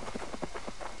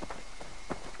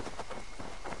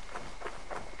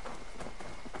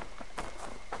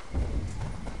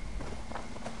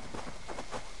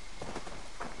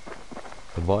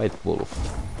 The white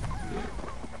wolf.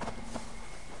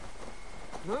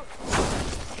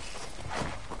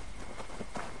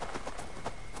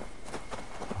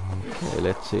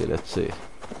 Okay, let's see.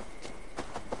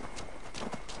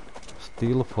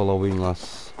 Still following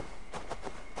us.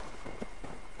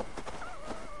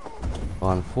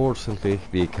 Unfortunately,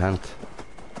 we can't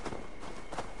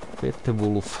pet the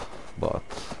wolf, but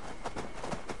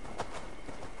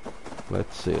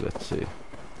let's see.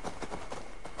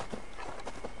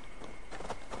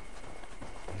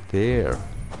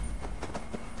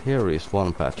 There is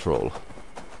one patrol.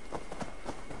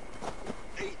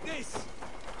 Eat this.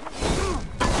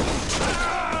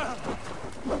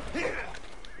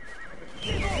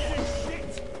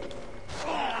 Shit.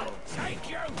 I'll take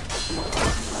you.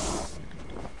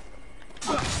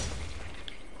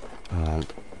 And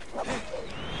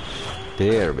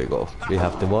there we go. We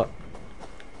have the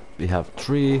we have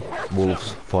 3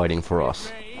 wolves fighting for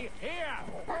us.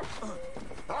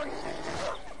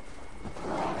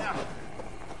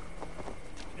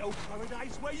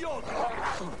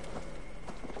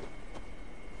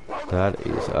 That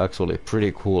is actually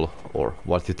pretty cool, or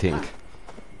what you think?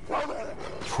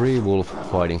 3 wolves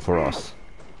fighting for us.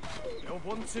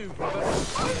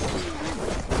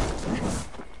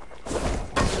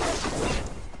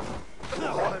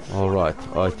 Alright,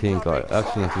 I think I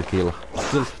accidentally killed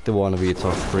the one we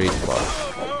just freed, but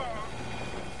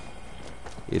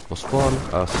it was fun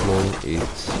as long as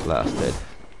it lasted.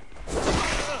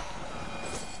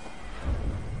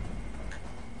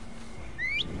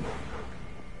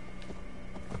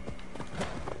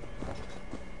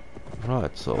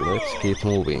 Right, so let's keep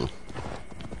moving.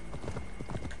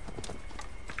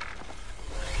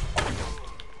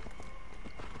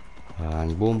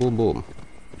 And boom, boom, boom.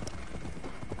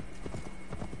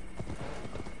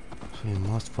 So we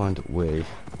must find a way.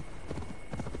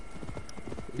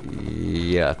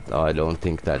 Yeah, I don't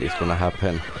think that is gonna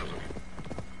happen.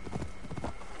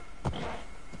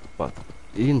 But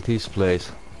in this place,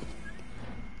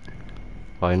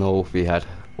 I know we had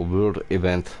a world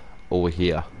event over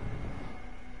here.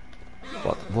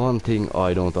 But one thing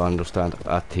I don't understand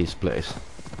at this place.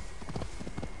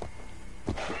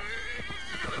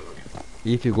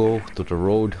 If you go to the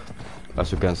road,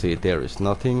 as you can see, there is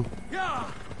nothing.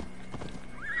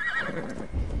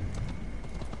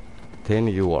 then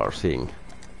you are seeing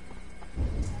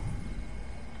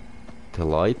the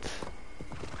light,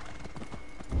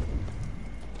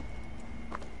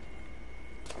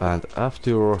 and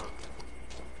after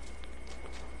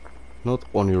not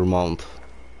on your mount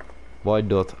white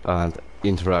dot and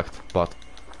interact, but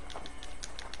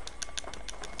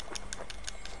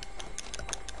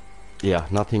yeah,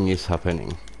 nothing is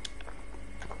happening.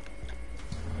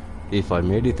 If I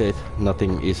meditate,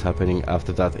 nothing is happening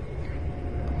after that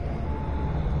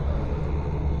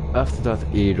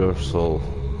either, so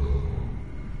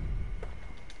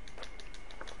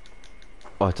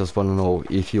I just wanna know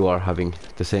if you are having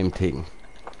the same thing.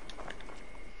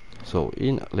 So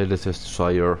in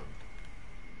Leicestershire,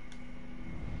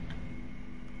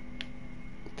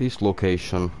 this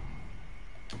location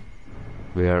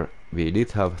where we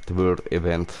did have the world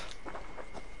event,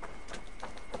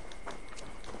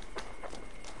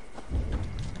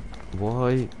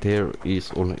 why there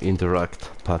is an interact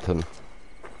pattern,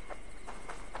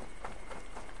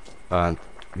 and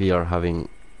we are having,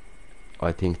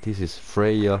 I think this is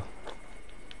Freya,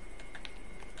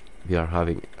 we are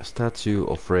having a statue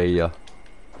of Freya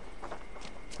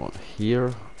on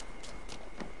here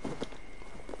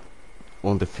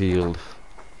on the field.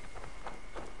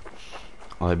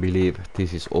 I believe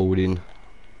this is Odin,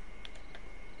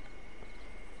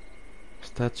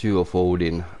 statue of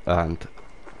Odin, and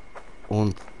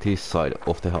on this side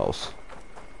of the house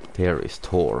there is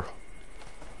Thor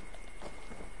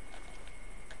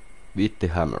with the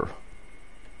hammer.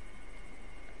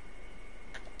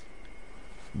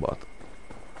 But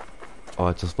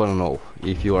I just wanna know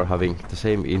if you are having the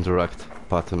same interact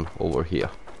pattern over here.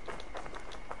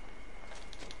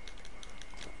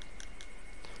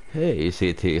 Hey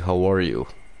CT, how are you?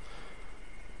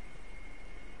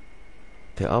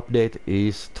 The update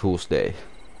is Tuesday,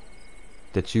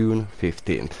 the June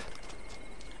 15th.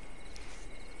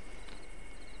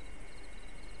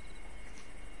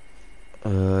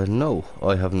 No,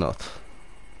 I have not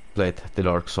played the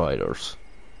Darksiders.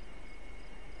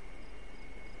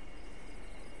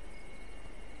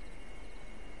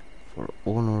 For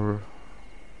honor,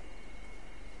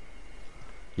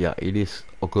 yeah, it is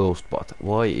a ghost, but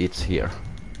why it's here?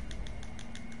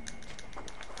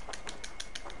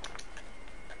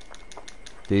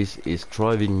 This is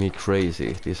driving me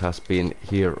crazy. This has been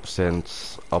here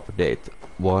since update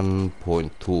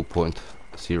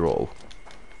 1.2.0.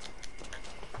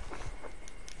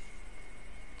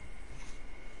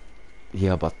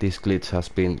 Yeah, but this glitch has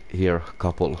been here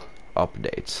couple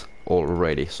updates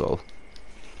already, so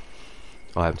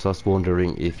I'm just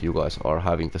wondering if you guys are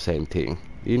having the same thing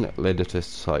in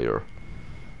Leicestershire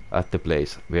at the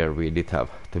place where we did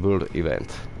have the world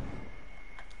event.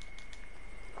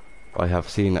 I have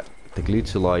seen the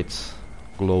glitch lights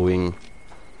glowing,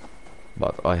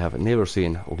 but I have never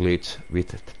seen a glitch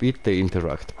with the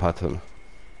interact pattern.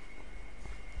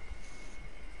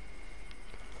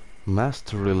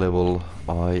 Mastery level,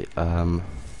 I am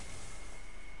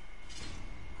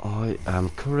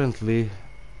currently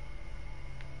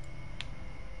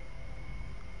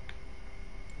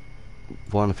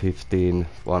 115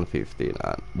 and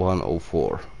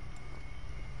 104.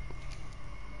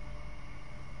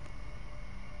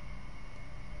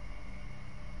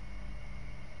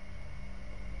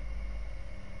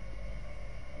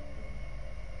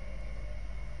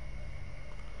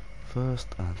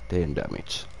 First and 10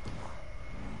 damage.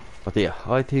 But yeah,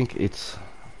 I think it's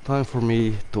time for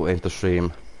me to end the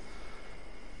stream.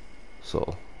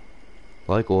 So,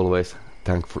 like always,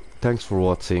 thanks for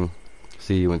watching.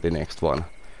 See you in the next one.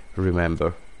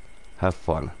 Remember, have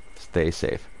fun, stay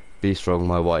safe, be strong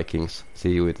my Vikings.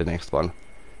 See you in the next one.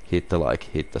 Hit the like,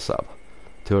 hit the sub.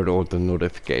 Turn on the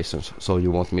notifications so you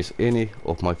won't miss any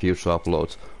of my future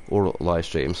uploads or live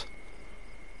streams.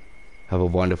 Have a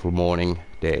wonderful morning,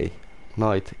 day,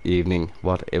 night, evening,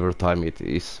 whatever time it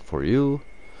is for you.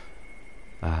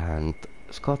 And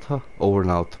Skatha, over and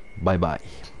out. Bye bye.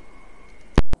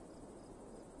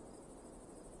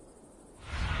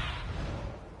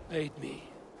 Aid me.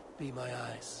 Be my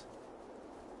eyes.